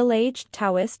 The middle-aged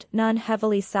Taoist nun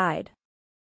heavily sighed.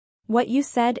 What you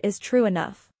said is true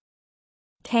enough.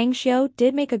 Tang Xiu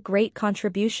did make a great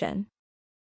contribution.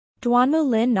 Duanmu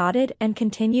Lin nodded and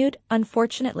continued,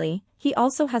 unfortunately, he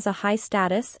also has a high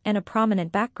status and a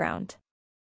prominent background.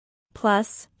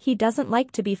 Plus, he doesn't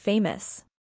like to be famous.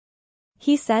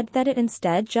 He said that it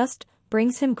instead just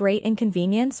brings him great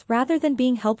inconvenience rather than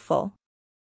being helpful.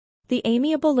 The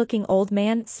amiable-looking old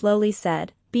man slowly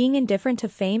said, being indifferent to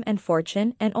fame and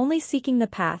fortune and only seeking the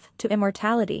path to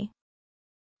immortality.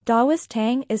 Daoist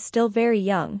Tang is still very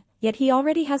young, yet he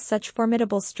already has such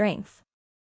formidable strength.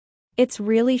 It's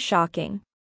really shocking.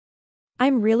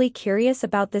 I'm really curious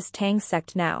about this Tang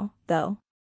sect now, though.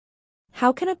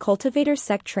 How can a cultivator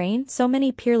sect train so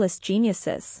many peerless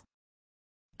geniuses?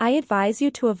 I advise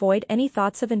you to avoid any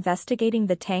thoughts of investigating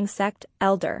the Tang sect,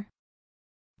 elder.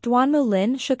 Duanmu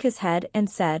Lin shook his head and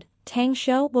said, Tang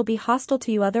Xiu will be hostile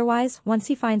to you otherwise once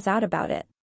he finds out about it.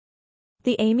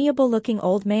 The amiable-looking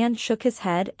old man shook his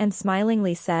head and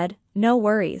smilingly said, "No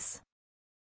worries.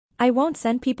 I won't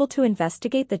send people to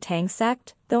investigate the Tang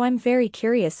sect, though I'm very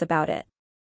curious about it.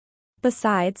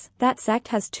 Besides, that sect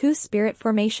has 2 spirit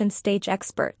formation stage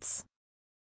experts.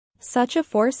 Such a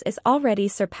force is already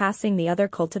surpassing the other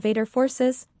cultivator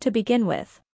forces, to begin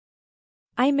with.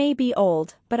 I may be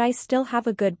old, but I still have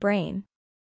a good brain.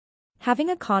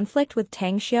 Having a conflict with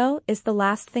Tang Xiu is the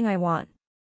last thing I want."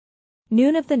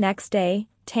 Noon of the next day,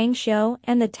 Tang Xiu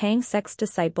and the Tang sect's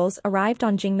disciples arrived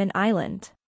on Jingmen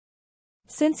Island.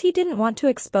 Since he didn't want to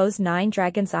expose Nine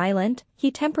Dragons Island,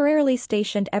 he temporarily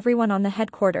stationed everyone on the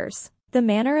headquarters, the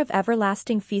Manor of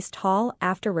Everlasting Feast Hall,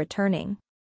 after returning.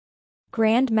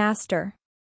 Grand Master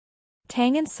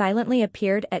Tang silently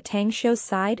appeared at Tang Xiu's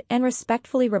side and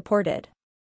respectfully reported.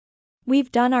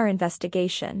 "We've done our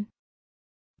investigation.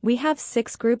 We have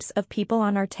 6 groups of people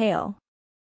on our tail.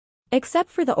 Except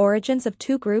for the origins of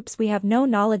 2 groups we have no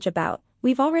knowledge about,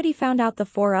 we've already found out the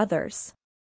 4 others.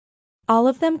 All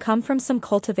of them come from some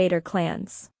cultivator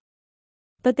clans.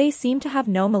 But they seem to have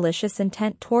no malicious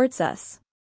intent towards us.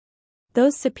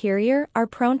 Those superior are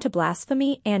prone to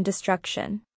blasphemy and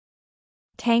destruction."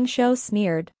 Tang Xiu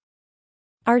sneered.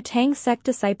 "Our Tang sect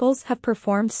disciples have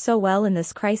performed so well in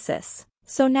this crisis,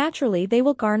 so naturally they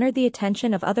will garner the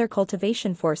attention of other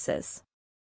cultivation forces.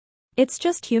 It's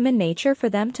just human nature for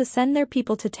them to send their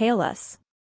people to tail us.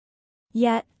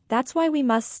 Yet, that's why we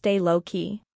must stay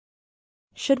low-key."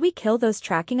 "Should we kill those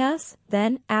tracking us,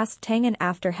 then?" asked Tang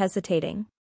after hesitating.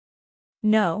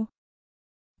 "No.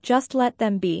 Just let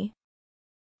them be."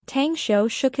 Tang Xiu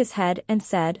shook his head and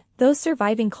said, "Those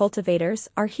surviving cultivators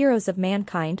are heroes of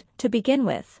mankind, to begin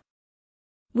with.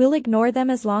 We'll ignore them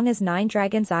as long as Nine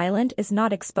Dragons Island is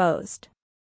not exposed.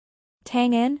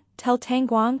 Tang, tell Tang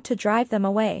Guang to drive them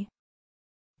away."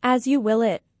 "As you will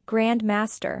it, Grand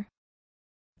Master."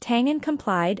 Tang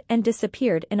complied and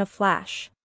disappeared in a flash.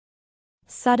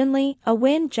 Suddenly, a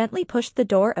wind gently pushed the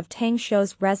door of Tang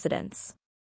Xiu's residence.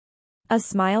 A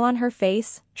smile on her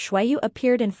face, Shuiyu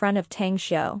appeared in front of Tang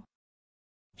Xiu.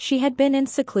 She had been in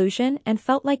seclusion and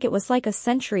felt like it was like a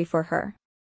century for her.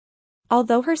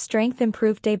 Although her strength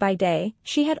improved day by day,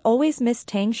 she had always missed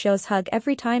Tang Xiu's hug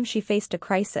every time she faced a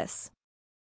crisis.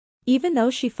 Even though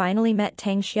she finally met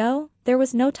Tang Xiu, there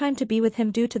was no time to be with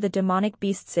him due to the demonic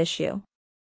beasts issue.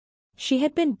 She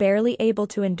had been barely able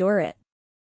to endure it.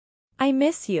 "I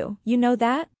miss you, you know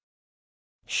that?"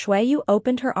 Shuiyu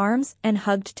opened her arms and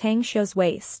hugged Tang Xiu's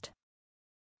waist.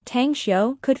 Tang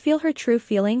Xiu could feel her true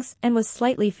feelings and was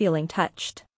slightly feeling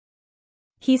touched.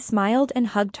 He smiled and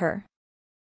hugged her.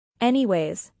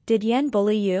 "Anyways, did Yan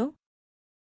bully you?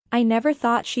 I never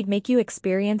thought she'd make you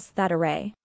experience that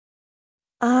array."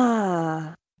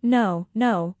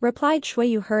 No, replied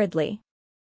Shuiyu hurriedly.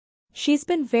 "She's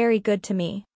been very good to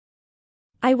me.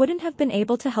 I wouldn't have been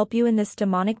able to help you in this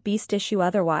demonic beast issue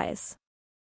otherwise."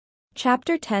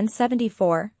 Chapter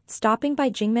 1074, Stopping by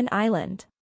Jingmen Island.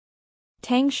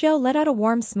 Tang Xiu let out a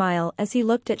warm smile as he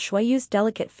looked at Shuiyu's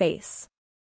delicate face.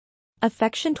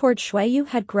 Affection toward Shuiyu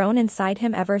had grown inside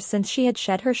him ever since she had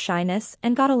shed her shyness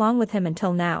and got along with him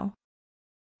until now.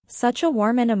 Such a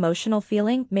warm and emotional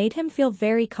feeling made him feel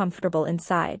very comfortable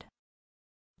inside.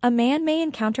 A man may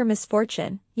encounter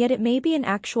misfortune, yet it may be an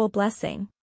actual blessing.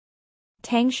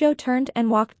 Tang Xiu turned and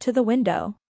walked to the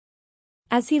window.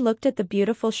 As he looked at the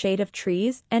beautiful shade of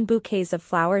trees and bouquets of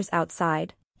flowers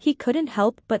outside, he couldn't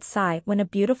help but sigh when a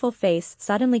beautiful face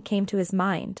suddenly came to his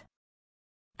mind.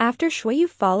 After Shuiyu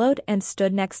followed and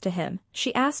stood next to him,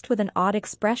 she asked with an odd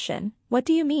expression, "What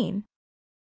do you mean?"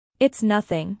 "It's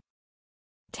nothing."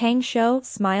 Tang Xiu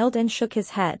smiled and shook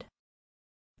his head.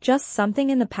 "Just something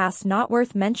in the past not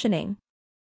worth mentioning.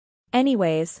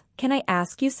 Anyways, can I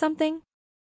ask you something?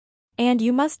 And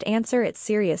you must answer it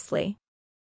seriously."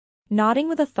 Nodding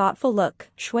with a thoughtful look,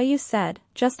 Shuiyu said,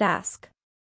 "Just ask.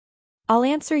 I'll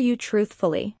answer you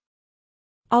truthfully.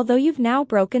 Although you've now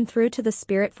broken through to the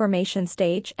spirit formation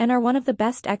stage and are one of the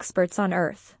best experts on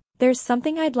Earth, there's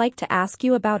something I'd like to ask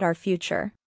you about our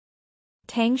future."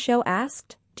 Tang Xiu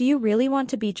asked, "Do you really want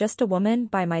to be just a woman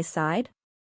by my side?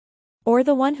 Or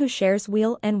the one who shares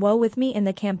weal and woe with me in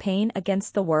the campaign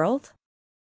against the world?"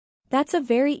 "That's a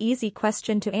very easy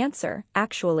question to answer,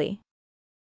 actually."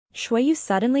 Shuiyu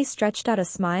suddenly stretched out a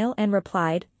smile and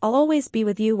replied, "I'll always be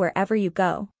with you wherever you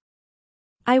go.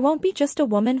 I won't be just a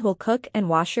woman who'll cook and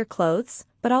wash your clothes,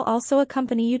 but I'll also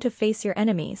accompany you to face your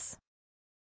enemies.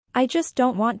 I just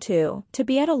don't want to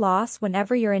be at a loss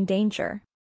whenever you're in danger."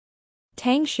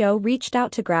 Tang Xiu reached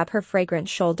out to grab her fragrant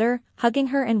shoulder, hugging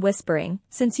her and whispering,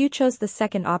 "Since you chose the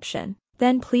second option,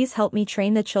 then please help me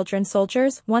train the children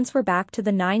soldiers once we're back to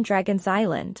the Nine Dragons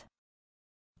Island."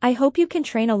 I hope you can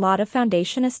train a lot of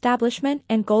foundation establishment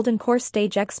and golden core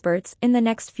stage experts in the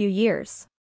next few years.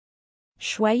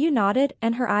 Shuiyu nodded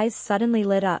and her eyes suddenly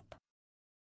lit up.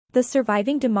 The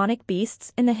surviving demonic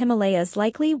beasts in the Himalayas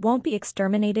likely won't be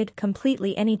exterminated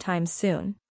completely anytime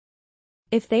soon.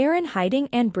 If they are in hiding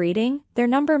and breeding, their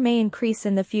number may increase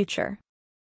in the future.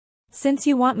 Since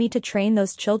you want me to train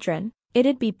those children,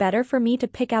 it'd be better for me to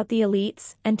pick out the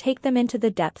elites and take them into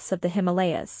the depths of the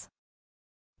Himalayas.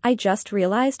 I just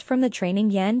realized from the training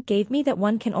Yen gave me that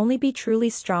one can only be truly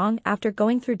strong after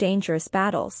going through dangerous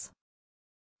battles.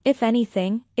 If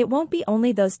anything, it won't be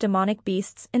only those demonic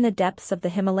beasts in the depths of the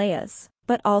Himalayas,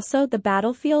 but also the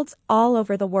battlefields all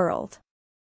over the world.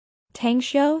 Tang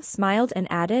Xiu smiled and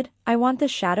added, I want the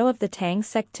shadow of the Tang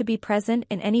sect to be present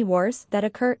in any wars that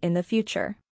occur in the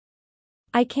future.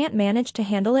 I can't manage to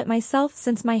handle it myself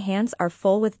since my hands are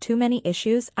full with too many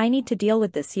issues I need to deal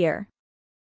with this year.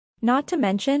 Not to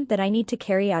mention that I need to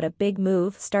carry out a big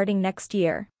move starting next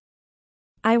year.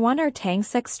 I want our Tang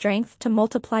sect strength to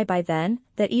multiply by then,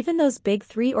 that even those big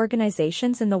 3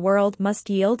 organizations in the world must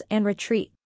yield and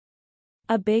retreat.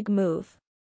 A big move.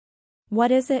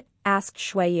 What is it? Asked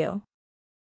Shuiyu.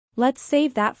 Let's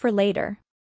save that for later.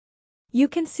 You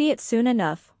can see it soon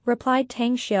enough, replied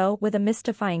Tang Xiu with a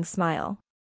mystifying smile.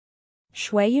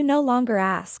 Shuiyu no longer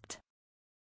asked.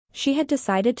 She had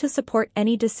decided to support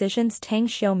any decisions Tang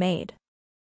Xiu made.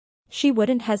 She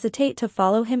wouldn't hesitate to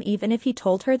follow him even if he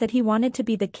told her that he wanted to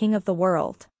be the king of the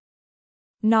world.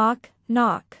 Knock,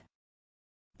 knock.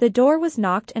 The door was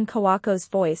knocked and Kawako's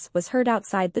voice was heard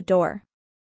outside the door.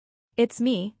 It's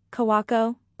me,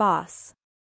 Kawako, boss.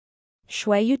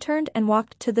 Shuiyu turned and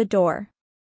walked to the door.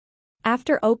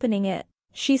 After opening it,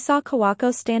 she saw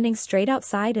Kawako standing straight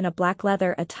outside in a black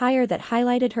leather attire that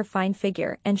highlighted her fine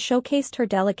figure and showcased her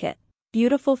delicate,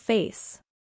 beautiful face.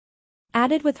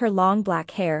 Added with her long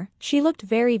black hair, she looked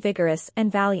very vigorous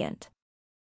and valiant.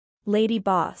 Lady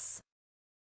Boss.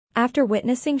 After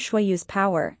witnessing Shuiyu's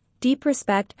power, deep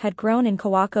respect had grown in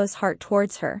Kawako's heart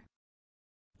towards her.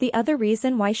 The other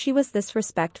reason why she was this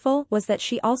respectful was that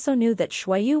she also knew that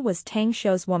Shuiyu was Tang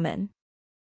Xiu's woman.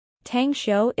 Tang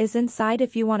Xiu is inside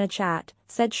if you want to chat,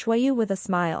 said Shuiyu with a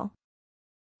smile.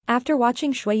 After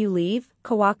watching Shuiyu leave,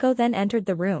 Kawako then entered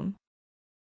the room.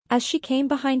 As she came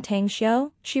behind Tang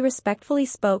Xiu, she respectfully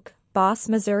spoke, Boss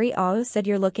Missouri Ao said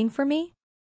you're looking for me?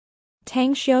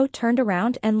 Tang Xiu turned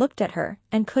around and looked at her,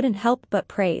 and couldn't help but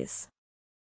praise.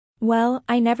 Well,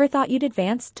 I never thought you'd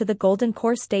advance to the Golden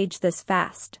Core stage this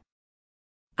fast.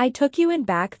 I took you in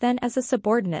back then as a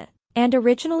subordinate, and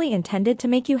originally intended to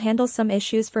make you handle some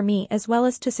issues for me as well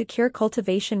as to secure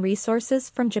cultivation resources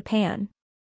from Japan.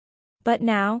 But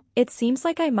now, it seems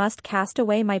like I must cast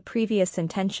away my previous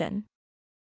intention.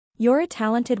 You're a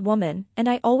talented woman, and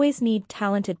I always need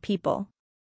talented people.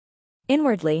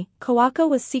 Inwardly, Kawako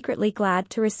was secretly glad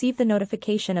to receive the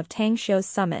notification of Tang Xiu's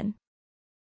summon.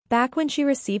 Back when she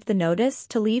received the notice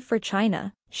to leave for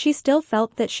China, she still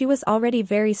felt that she was already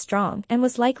very strong and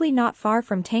was likely not far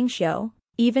from Tang Xiu,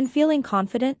 even feeling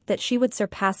confident that she would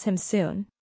surpass him soon.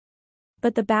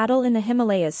 But the battle in the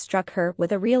Himalayas struck her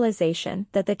with a realization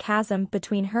that the chasm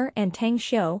between her and Tang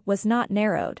Xiu was not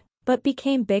narrowed, but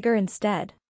became bigger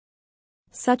instead.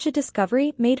 Such a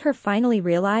discovery made her finally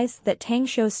realize that Tang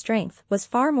Xiu's strength was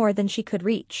far more than she could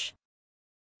reach.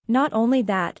 Not only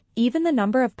that, even the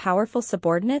number of powerful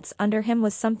subordinates under him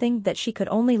was something that she could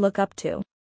only look up to.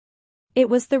 It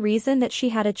was the reason that she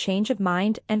had a change of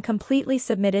mind and completely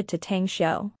submitted to Tang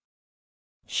Xiu.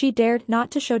 She dared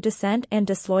not to show dissent and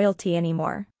disloyalty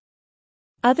anymore.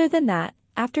 Other than that,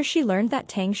 after she learned that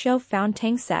Tang Xiu found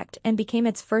Tang sect and became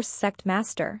its first sect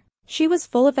master, she was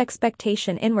full of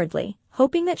expectation inwardly,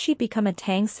 hoping that she'd become a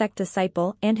Tang sect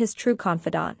disciple and his true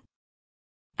confidant.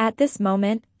 At this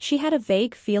moment, she had a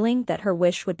vague feeling that her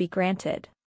wish would be granted.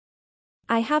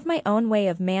 I have my own way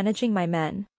of managing my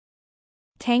men.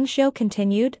 Tang Xiu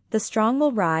continued, the strong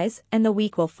will rise and the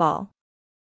weak will fall.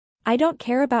 I don't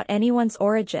care about anyone's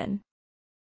origin.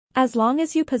 As long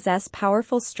as you possess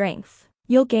powerful strength,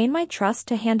 you'll gain my trust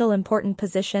to handle important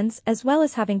positions as well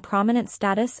as having prominent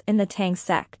status in the Tang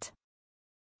sect.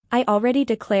 I already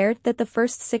declared that the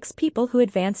first 6 people who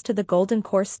advance to the Golden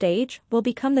Core stage will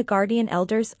become the guardian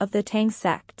elders of the Tang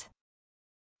sect.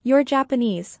 You're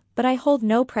Japanese, but I hold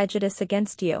no prejudice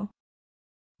against you.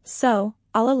 So,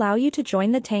 I'll allow you to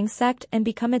join the Tang sect and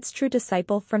become its true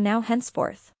disciple from now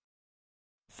henceforth.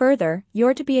 Further,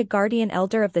 you're to be a guardian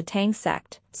elder of the Tang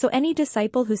sect, so any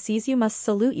disciple who sees you must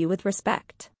salute you with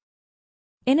respect.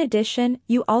 In addition,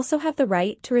 you also have the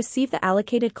right to receive the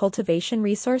allocated cultivation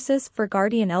resources for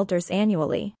guardian elders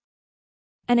annually.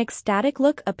 An ecstatic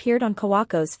look appeared on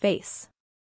Kawako's face.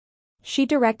 She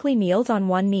directly kneeled on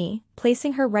one knee,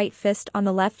 placing her right fist on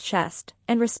the left chest,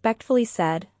 and respectfully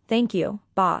said, "Thank you,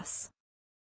 boss.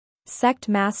 Sect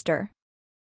Master.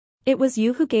 It was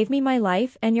you who gave me my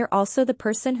life, and you're also the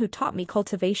person who taught me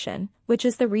cultivation, which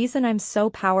is the reason I'm so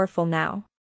powerful now.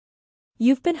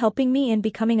 You've been helping me in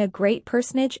becoming a great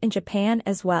personage in Japan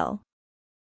as well.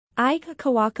 I,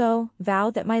 Kawako,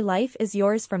 vow that my life is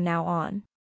yours from now on.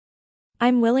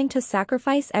 I'm willing to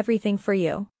sacrifice everything for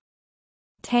you."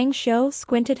 Tang Xiu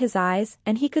squinted his eyes,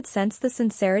 and he could sense the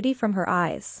sincerity from her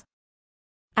eyes.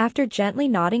 After gently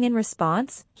nodding in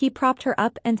response, he propped her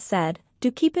up and said,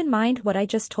 "Do keep in mind what I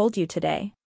just told you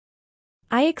today.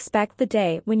 I expect the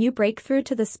day when you break through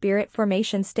to the spirit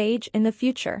formation stage in the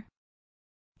future.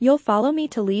 You'll follow me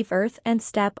to leave Earth and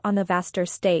step on the vaster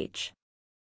stage.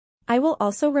 I will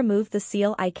also remove the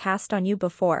seal I cast on you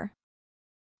before.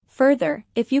 Further,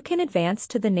 if you can advance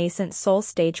to the nascent soul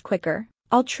stage quicker,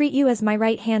 I'll treat you as my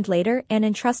right hand later and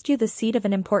entrust you the seat of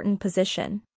an important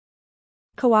position."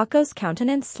 Kawako's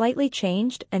countenance slightly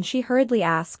changed and she hurriedly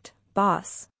asked,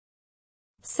 "Boss.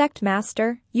 Sect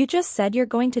Master, you just said you're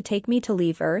going to take me to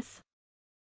leave Earth?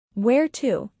 Where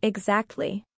to,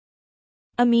 exactly?"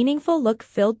 A meaningful look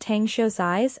filled Tang Xiu's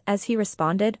eyes as he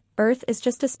responded, "Earth is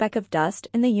just a speck of dust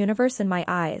in the universe in my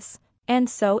eyes, and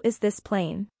so is this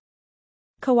plane.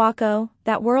 Kawako,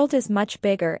 that world is much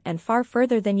bigger and far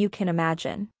further than you can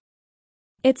imagine.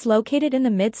 It's located in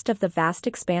the midst of the vast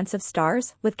expanse of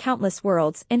stars with countless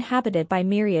worlds inhabited by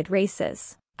myriad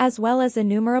races, as well as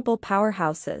innumerable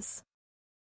powerhouses.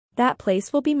 That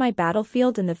place will be my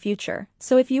battlefield in the future,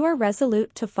 so if you are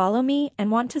resolute to follow me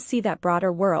and want to see that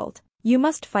broader world, you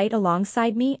must fight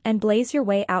alongside me and blaze your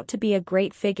way out to be a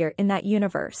great figure in that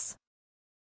universe."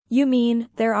 "You mean,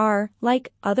 there are,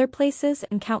 like, other places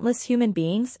and countless human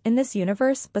beings in this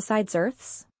universe besides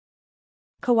Earth's?"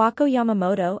 Kawako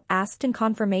Yamamoto asked in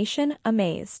confirmation,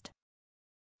 amazed.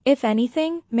 "If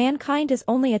anything, mankind is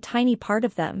only a tiny part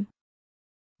of them."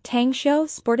 Tang Xiu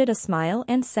sported a smile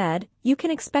and said, "You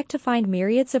can expect to find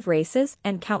myriads of races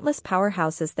and countless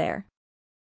powerhouses there.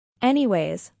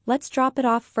 Anyways, let's drop it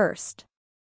off first.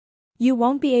 You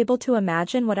won't be able to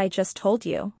imagine what I just told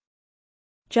you.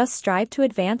 Just strive to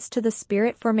advance to the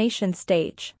spirit formation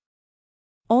stage.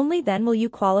 Only then will you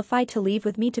qualify to leave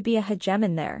with me to be a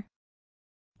hegemon there.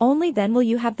 Only then will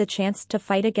you have the chance to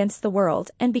fight against the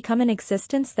world and become an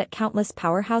existence that countless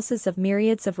powerhouses of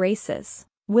myriads of races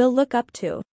will look up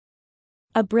to."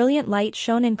 A brilliant light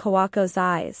shone in Kawako's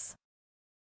eyes.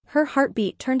 Her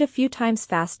heartbeat turned a few times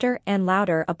faster and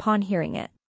louder upon hearing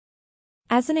it.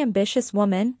 As an ambitious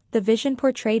woman, the vision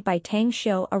portrayed by Tang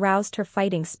Xiu aroused her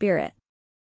fighting spirit.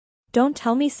 Don't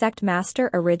tell me Sect Master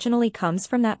originally comes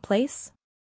from that place?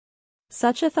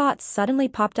 Such a thought suddenly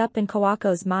popped up in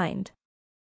Kawako's mind.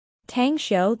 Tang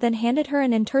Xiu then handed her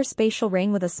an interspatial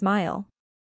ring with a smile.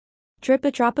 "Drip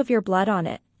a drop of your blood on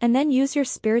it, and then use your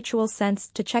spiritual sense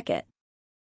to check it.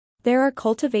 There are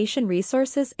cultivation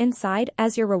resources inside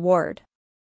as your reward.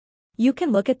 You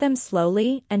can look at them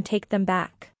slowly and take them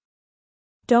back.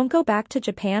 Don't go back to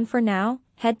Japan for now,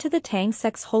 head to the Tang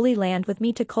Sect's holy land with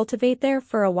me to cultivate there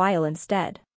for a while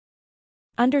instead."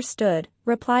 "Understood,"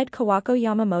 replied Kawako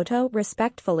Yamamoto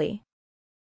respectfully.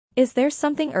 "Is there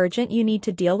something urgent you need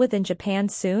to deal with in Japan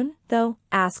soon, though?"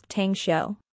 asked Tang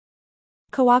Xiu.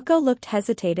 Kawako looked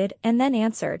hesitated and then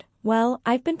answered, "Well,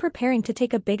 I've been preparing to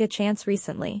take a big chance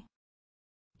recently.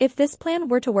 If this plan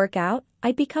were to work out,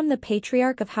 I'd become the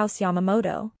patriarch of House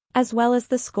Yamamoto, as well as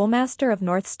the schoolmaster of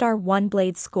North Star One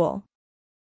Blade School.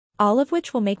 All of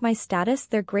which will make my status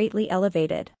there greatly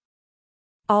elevated.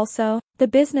 Also, the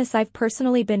business I've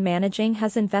personally been managing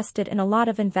has invested in a lot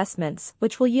of investments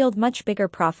which will yield much bigger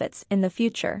profits in the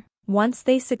future, once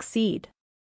they succeed."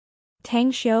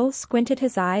 Tang Xiu squinted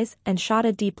his eyes and shot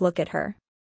a deep look at her.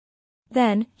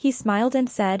 Then, he smiled and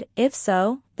said, "If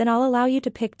so, then I'll allow you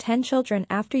to pick 10 children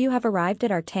after you have arrived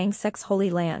at our Tang Sect's holy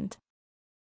land.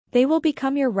 They will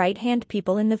become your right-hand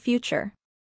people in the future.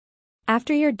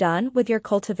 After you're done with your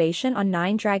cultivation on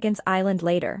Nine Dragons Island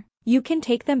later, you can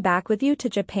take them back with you to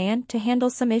Japan to handle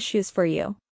some issues for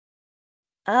you."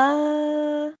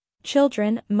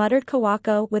 Children, muttered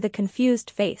Kawako with a confused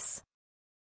face.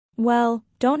 "Well,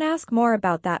 don't ask more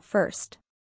about that first."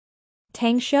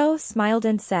 Tang Xiu smiled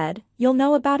and said, "You'll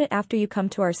know about it after you come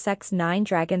to our sect's Nine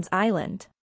Dragons Island.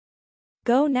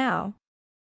 Go now.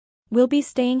 We'll be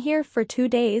staying here for 2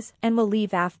 days and we'll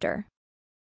leave after."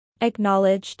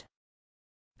 Acknowledged.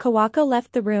 Kawako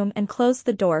left the room and closed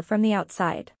the door from the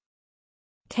outside.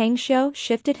 Tang Xiu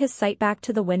shifted his sight back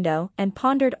to the window and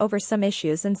pondered over some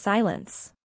issues in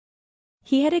silence.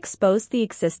 He had exposed the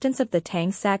existence of the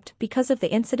Tang sect because of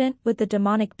the incident with the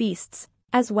demonic beasts,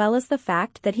 as well as the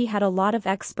fact that he had a lot of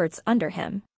experts under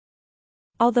him.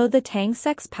 Although the Tang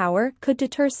sect's power could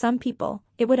deter some people,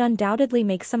 it would undoubtedly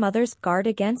make some others guard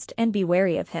against and be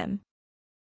wary of him.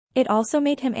 It also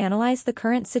made him analyze the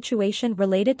current situation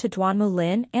related to Duanmu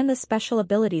Lin and the Special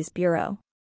Abilities Bureau.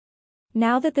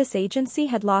 Now that this agency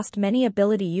had lost many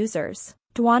ability users,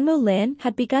 Duanmu Lin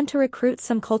had begun to recruit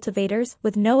some cultivators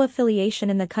with no affiliation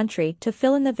in the country to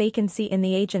fill in the vacancy in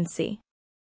the agency.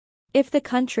 If the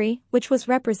country, which was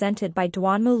represented by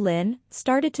Duanmu Lin,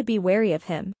 started to be wary of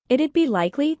him, it'd be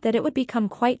likely that it would become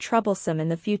quite troublesome in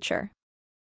the future.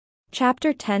 Chapter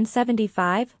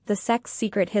 1075, The Sect's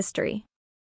Secret History.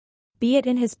 Be it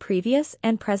in his previous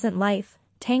and present life,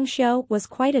 Tang Xiu was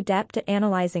quite adept at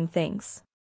analyzing things.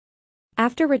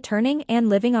 After returning and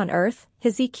living on Earth,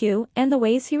 his EQ and the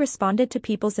ways he responded to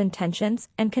people's intentions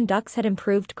and conducts had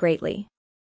improved greatly.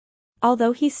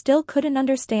 Although he still couldn't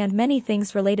understand many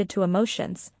things related to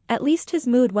emotions, at least his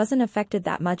mood wasn't affected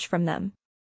that much from them.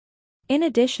 In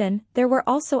addition, there were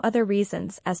also other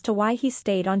reasons as to why he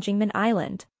stayed on Jingmen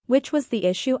Island, which was the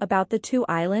issue about the two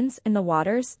islands in the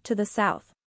waters to the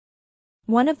south.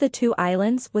 One of the two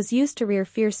islands was used to rear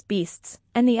fierce beasts,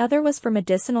 and the other was for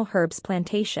medicinal herbs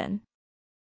plantation.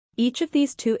 Each of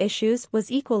these two issues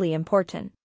was equally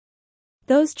important.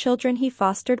 Those children he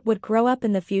fostered would grow up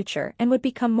in the future and would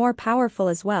become more powerful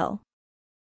as well.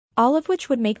 All of which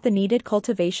would make the needed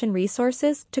cultivation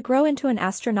resources to grow into an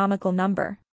astronomical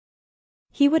number.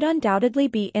 He would undoubtedly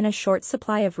be in a short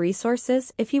supply of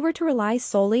resources if he were to rely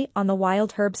solely on the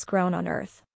wild herbs grown on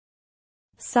Earth.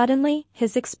 Suddenly,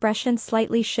 his expression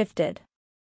slightly shifted.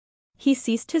 He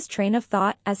ceased his train of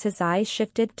thought as his eyes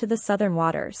shifted to the southern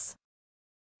waters.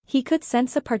 He could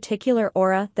sense a particular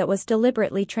aura that was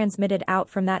deliberately transmitted out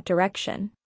from that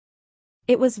direction.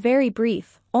 It was very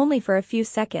brief, only for a few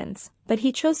seconds, but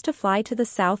he chose to fly to the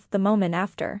south the moment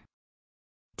after.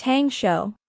 Tang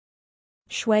Xiu.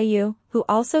 Shuiyu, who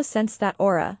also sensed that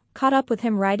aura, caught up with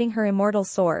him riding her immortal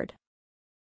sword.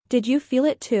 Did you feel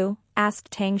it too?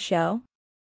 Asked Tang Xiu.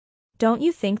 Don't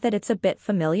you think that it's a bit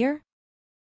familiar?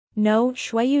 No,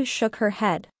 Shuiyu shook her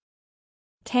head.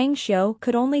 Tang Xiu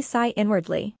could only sigh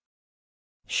inwardly.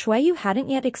 Shuiyu hadn't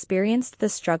yet experienced the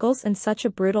struggles in such a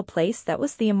brutal place that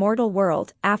was the immortal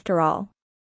world, after all.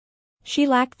 She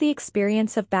lacked the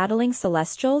experience of battling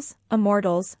celestials,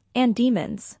 immortals, and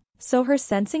demons, so her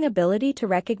sensing ability to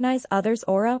recognize others'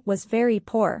 aura was very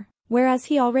poor, whereas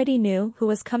he already knew who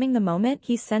was coming the moment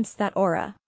he sensed that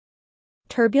aura.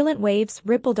 Turbulent waves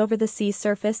rippled over the sea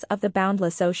surface of the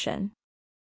boundless ocean.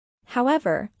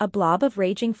 However, a blob of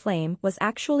raging flame was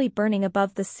actually burning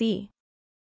above the sea.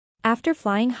 After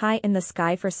flying high in the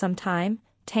sky for some time,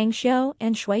 Tang Xiu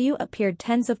and Shuiyu appeared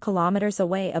tens of kilometers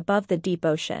away above the deep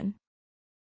ocean.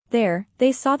 There,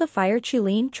 they saw the fire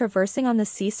Qilin traversing on the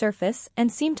sea surface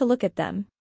and seemed to look at them.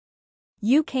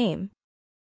 You came.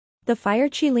 The fire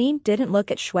Qilin didn't look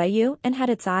at Shuiyu and had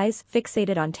its eyes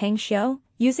fixated on Tang Xiu,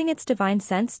 using its divine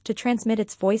sense to transmit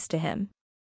its voice to him.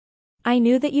 I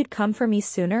knew that you'd come for me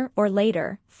sooner or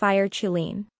later, Fire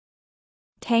Qilin.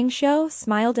 Tang Xiu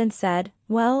smiled and said,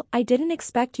 well, I didn't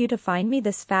expect you to find me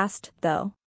this fast,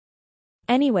 though.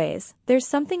 Anyways, there's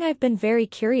something I've been very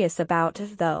curious about,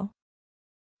 though.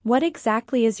 What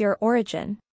exactly is your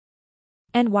origin?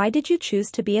 And why did you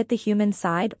choose to be at the human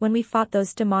side when we fought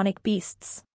those demonic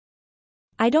beasts?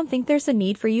 I don't think there's a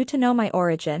need for you to know my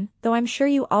origin, though I'm sure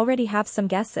you already have some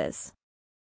guesses.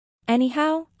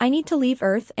 Anyhow, I need to leave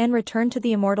Earth and return to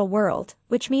the immortal world,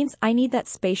 which means I need that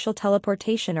spatial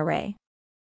teleportation array.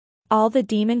 All the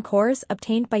demon cores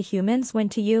obtained by humans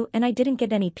went to you and I didn't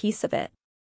get any piece of it.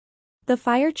 The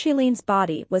fire Qilin's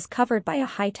body was covered by a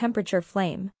high-temperature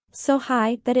flame, so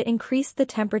high that it increased the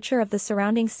temperature of the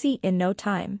surrounding sea in no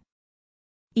time.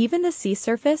 Even the sea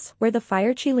surface where the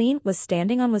fire Qilin was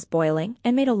standing on was boiling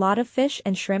and made a lot of fish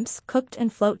and shrimps cooked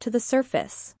and float to the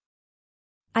surface.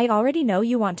 I already know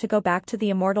you want to go back to the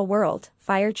immortal world,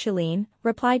 Fire Qilin,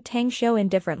 replied Tang Xiu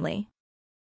indifferently.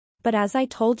 But as I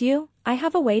told you, I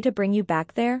have a way to bring you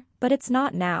back there, but it's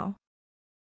not now.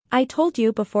 I told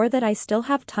you before that I still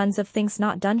have tons of things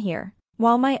not done here,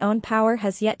 while my own power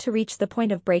has yet to reach the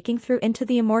point of breaking through into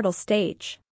the immortal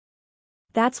stage.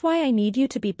 That's why I need you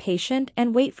to be patient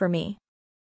and wait for me.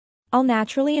 I'll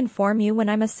naturally inform you when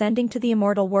I'm ascending to the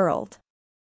immortal world.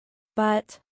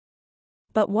 But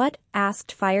what?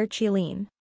 Asked Fire Qilin.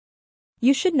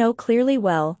 You should know clearly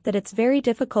well that it's very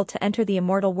difficult to enter the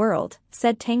immortal world,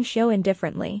 said Tang Xiu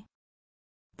indifferently.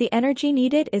 The energy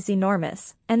needed is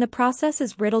enormous, and the process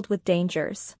is riddled with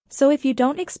dangers, so if you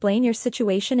don't explain your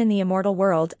situation in the immortal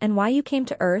world and why you came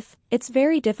to Earth, it's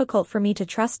very difficult for me to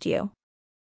trust you.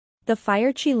 The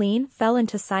Fire Qilin fell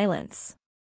into silence.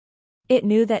 It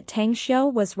knew that Tang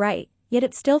Xiu was right, yet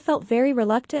it still felt very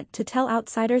reluctant to tell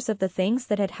outsiders of the things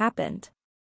that had happened.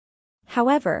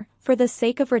 However, for the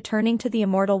sake of returning to the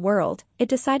immortal world, it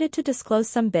decided to disclose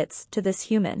some bits to this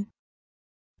human.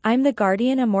 I'm the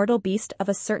guardian immortal beast of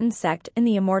a certain sect in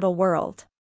the immortal world.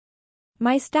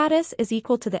 My status is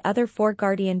equal to the other 4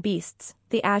 guardian beasts,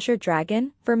 the azure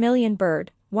dragon, vermilion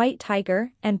bird, white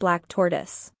tiger, and black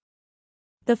tortoise.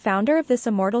 The founder of this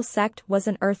immortal sect was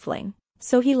an earthling,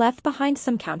 so he left behind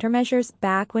some countermeasures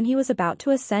back when he was about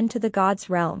to ascend to the gods'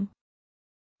 realm.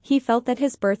 He felt that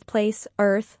his birthplace,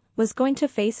 Earth, was going to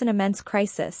face an immense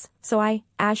crisis, so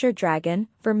azure dragon,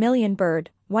 vermilion bird,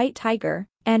 white tiger,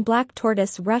 and black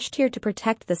tortoise rushed here to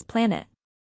protect this planet.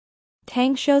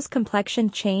 Tang Xiu's complexion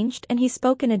changed and he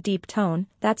spoke in a deep tone,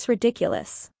 that's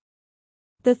ridiculous.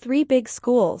 The 3 big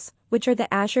schools, which are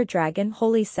the Azure Dragon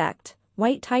Holy Sect,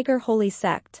 White Tiger Holy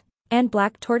Sect, and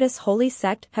Black Tortoise Holy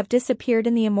Sect have disappeared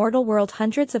in the immortal world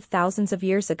hundreds of thousands of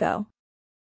years ago.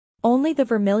 Only the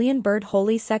Vermilion Bird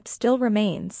Holy Sect still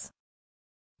remains.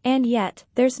 And yet,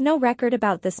 there's no record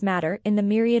about this matter in the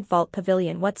Myriad Vault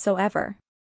Pavilion whatsoever.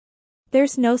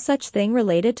 There's no such thing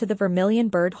related to the Vermilion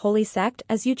Bird Holy Sect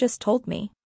as you just told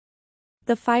me.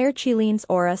 The Fire Qilin's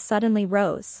aura suddenly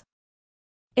rose.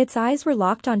 Its eyes were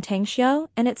locked on Tang Xiu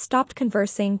and it stopped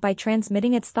conversing by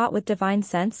transmitting its thought with divine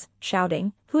sense,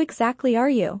 shouting, "Who exactly are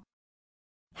you?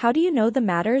 How do you know the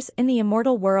matters in the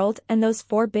immortal world and those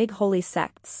 4 big holy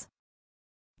sects?"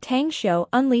 Tang Xiu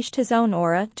unleashed his own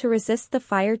aura to resist the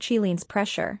Fire Qilin's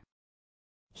pressure.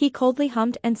 He coldly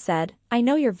hummed and said, "I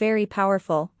know you're very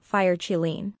powerful, Fire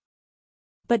Qilin.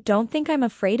 But don't think I'm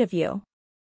afraid of you.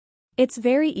 It's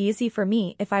very easy for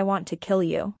me if I want to kill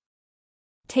you.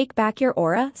 Take back your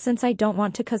aura since I don't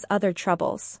want to cause other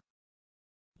troubles."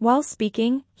 While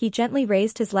speaking, he gently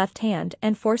raised his left hand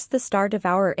and forced the Star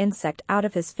Devourer insect out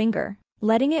of his finger,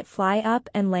 letting it fly up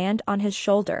and land on his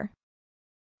shoulder.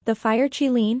 The Fire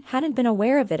Qilin hadn't been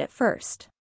aware of it at first.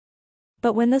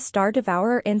 But when the Star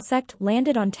Devourer insect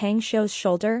landed on Tang Xiu's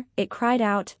shoulder, it cried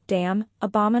out, "Damn,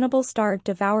 abominable Star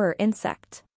Devourer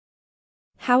insect.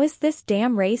 How is this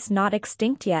damn race not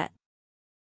extinct yet?"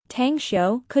 Tang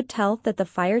Xiu could tell that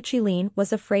the Fire Qilin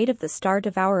was afraid of the Star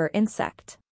Devourer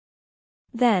insect.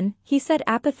 Then, he said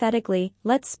apathetically,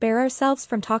 "Let's spare ourselves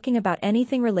from talking about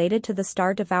anything related to the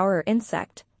Star Devourer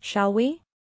insect, shall we?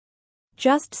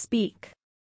 Just speak.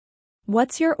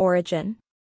 What's your origin?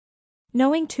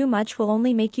 Knowing too much will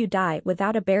only make you die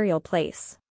without a burial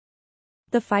place."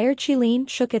 The Fire Qilin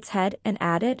shook its head and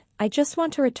added, "I just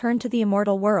want to return to the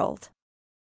immortal world.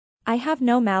 I have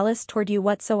no malice toward you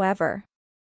whatsoever.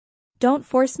 Don't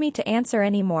force me to answer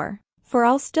anymore, for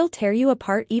I'll still tear you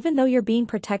apart even though you're being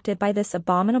protected by this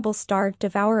abominable Star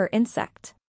Devourer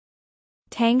insect."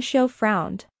 Tang Xiu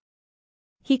frowned.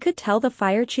 He could tell the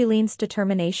Fire Qilin's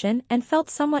determination and felt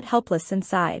somewhat helpless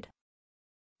inside.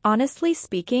 Honestly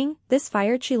speaking, this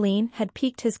Fire Qilin had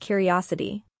piqued his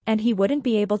curiosity, and he wouldn't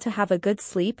be able to have a good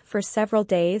sleep for several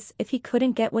days if he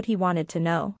couldn't get what he wanted to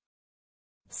know.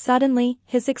 Suddenly,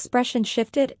 his expression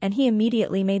shifted and he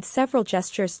immediately made several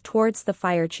gestures towards the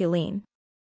Fire Qilin.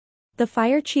 The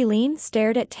Fire Qilin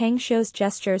stared at Tang Xiu's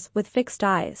gestures with fixed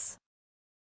eyes.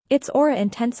 Its aura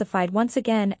intensified once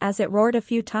again as it roared a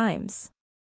few times.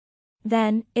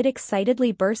 Then, it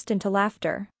excitedly burst into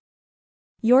laughter.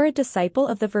 "You're a disciple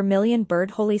of the Vermilion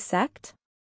Bird Holy Sect?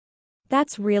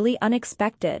 That's really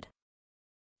unexpected.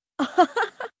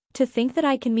 To think that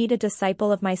I can meet a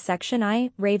disciple of my section,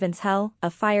 Raven's Hell, a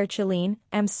Fire Qilin,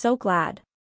 am so glad.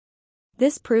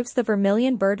 This proves the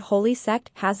Vermilion Bird Holy Sect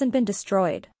hasn't been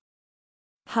destroyed."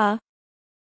 "Huh?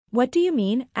 What do you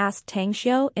mean?" asked Tang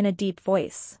Xiu in a deep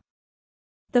voice.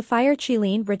 The Fire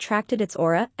Qilin retracted its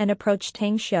aura and approached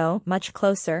Tang Xiu much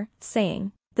closer,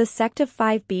 saying, "The sect of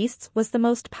 5 beasts was the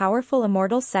most powerful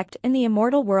immortal sect in the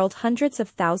immortal world hundreds of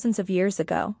thousands of years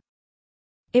ago.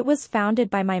 It was founded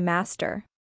by my master.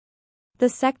 The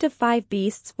sect of 5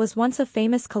 beasts was once a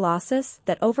famous colossus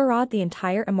that overawed the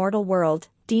entire immortal world,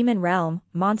 demon realm,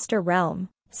 monster realm,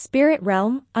 spirit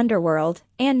realm, underworld,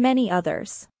 and many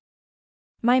others.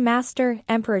 My master,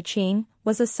 Emperor Jing,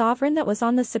 was a sovereign that was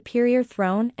on the superior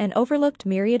throne and overlooked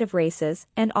myriad of races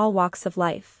and all walks of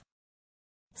life.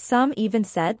 Some even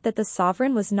said that the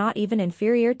sovereign was not even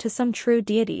inferior to some true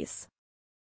deities."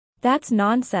 "That's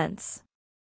nonsense."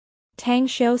 Tang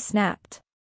Xiu snapped.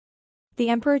 "The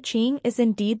Emperor Jing is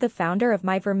indeed the founder of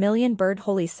my Vermilion Bird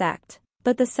Holy Sect,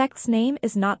 but the sect's name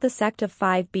is not the sect of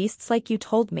 5 beasts like you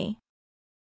told me.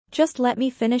 Just let me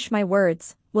finish my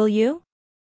words, will you?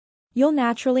 You'll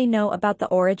naturally know about the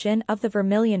origin of the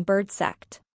Vermilion Bird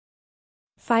sect."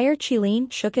 Fire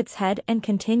Qilin shook its head and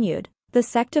continued, The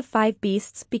sect of five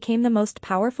beasts became the most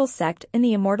powerful sect in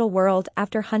the immortal world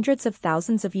after hundreds of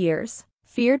thousands of years,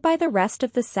 feared by the rest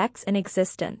of the sects in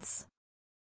existence.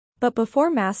 But before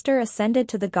Master ascended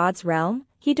to the God's realm,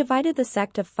 he divided the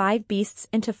sect of five beasts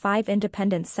into five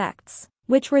independent sects,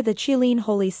 which were the Qilin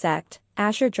Holy Sect,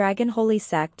 Azure Dragon Holy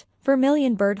Sect,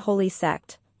 Vermilion Bird Holy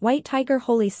Sect, White Tiger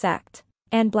Holy Sect,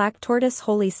 and Black Tortoise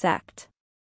Holy Sect.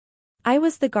 I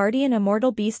was the guardian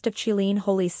immortal beast of Qilin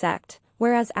Holy Sect,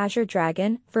 whereas Azure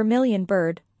Dragon, Vermilion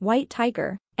Bird, White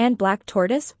Tiger, and Black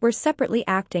Tortoise were separately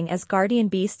acting as guardian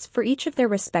beasts for each of their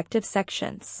respective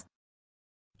sections.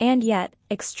 And yet,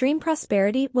 extreme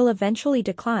prosperity will eventually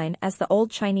decline, as the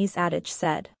old Chinese adage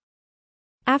said.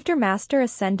 After Master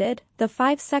ascended, the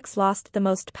five sects lost the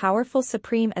most powerful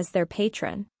supreme as their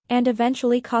patron, and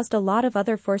eventually caused a lot of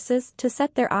other forces to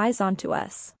set their eyes onto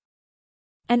us.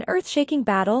 An earth-shaking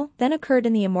battle then occurred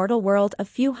in the immortal world a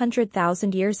few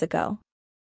 100,000 years ago.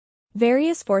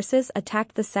 Various forces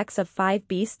attacked the sects of five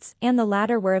beasts, and the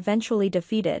latter were eventually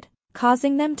defeated,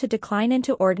 causing them to decline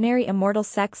into ordinary immortal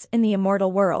sects in the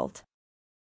immortal world.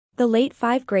 The late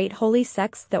five great holy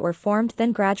sects that were formed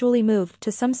then gradually moved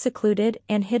to some secluded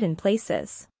and hidden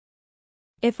places.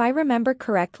 If I remember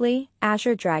correctly,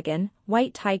 Azure Dragon,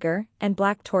 White Tiger, and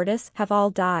Black Tortoise have all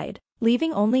died,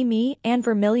 leaving only me and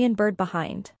Vermilion Bird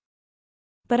behind.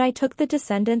 But I took the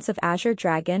descendants of Azure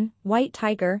Dragon, White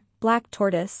Tiger, Black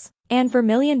Tortoise, and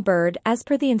Vermilion Bird as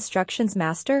per the instructions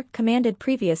Master commanded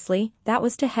previously, that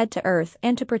was to head to Earth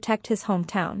and to protect his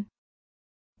hometown.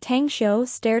 Tang Xiu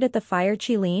stared at the fire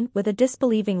Qilin with a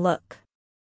disbelieving look.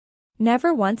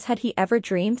 Never once had he ever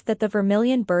dreamed that the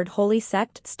Vermilion Bird Holy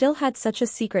Sect still had such a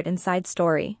secret inside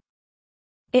story.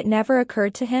 It never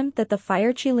occurred to him that the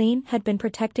fire Qilin had been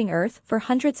protecting Earth for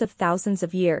hundreds of thousands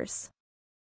of years.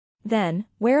 Then,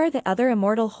 where are the other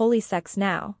immortal holy sects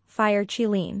now, fire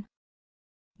Qilin?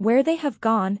 Where they have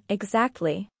gone,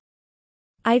 exactly.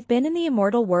 I've been in the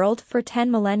immortal world for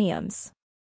 10 millenniums.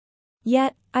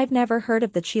 Yet, I've never heard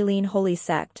of the Qilin Holy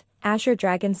Sect, Azure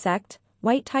Dragon Sect,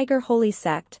 White Tiger Holy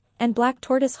Sect, and Black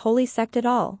Tortoise Holy Sect at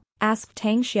all, asked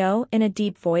Tang Xiu in a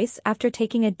deep voice after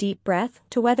taking a deep breath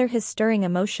to weather his stirring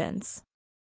emotions.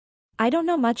 I don't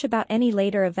know much about any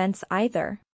later events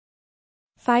either.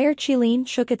 Fire Qilin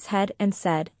shook its head and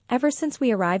said, ever since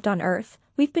we arrived on Earth,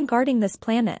 we've been guarding this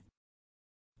planet.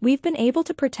 We've been able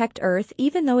to protect Earth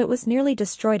even though it was nearly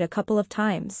destroyed a couple of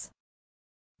times.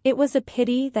 It was a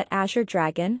pity that Azure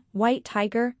Dragon, White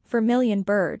Tiger, Vermilion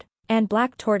Bird, and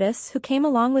Black Tortoise who came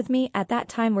along with me at that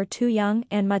time were too young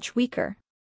and much weaker.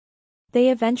 They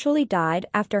eventually died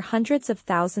after hundreds of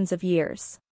thousands of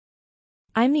years.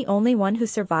 I'm the only one who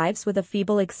survives with a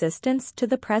feeble existence to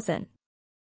the present.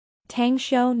 Tang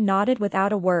Xiu nodded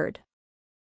without a word.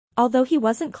 Although he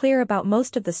wasn't clear about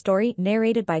most of the story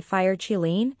narrated by Fire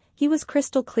Qilin, he was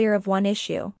crystal clear of one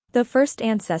issue. The first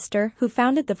ancestor who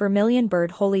founded the Vermilion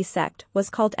Bird Holy Sect was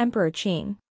called Emperor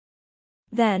Jing.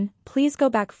 Then, please go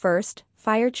back first,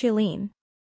 Fire Qilin.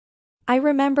 I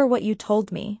remember what you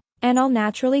told me, and I'll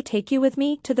naturally take you with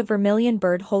me to the Vermilion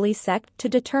Bird Holy Sect to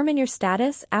determine your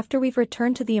status after we've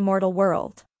returned to the immortal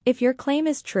world. If your claim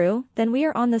is true, then we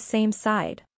are on the same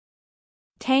side.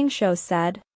 Tang Xiu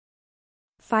said.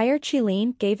 Fire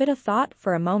Qilin gave it a thought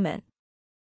for a moment.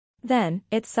 Then,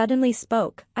 it suddenly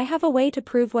spoke, I have a way to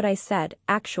prove what I said,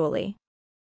 actually.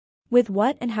 With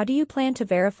what and how do you plan to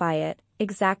verify it,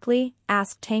 exactly?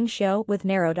 Asked Tang Xiu with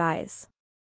narrowed eyes.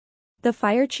 The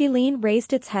Fire Qilin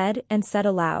raised its head and said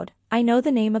aloud, I know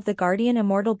the name of the guardian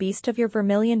immortal beast of your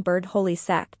Vermilion Bird Holy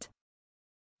Sect.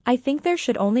 I think there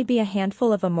should only be a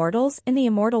handful of immortals in the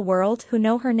immortal world who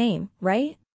know her name,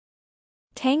 right?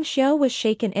 Tang Xiu was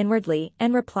shaken inwardly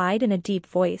and replied in a deep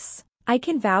voice, I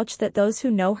can vouch that those who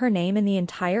know her name in the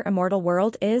entire immortal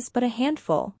world is but a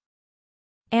handful.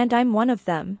 And I'm one of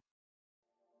them.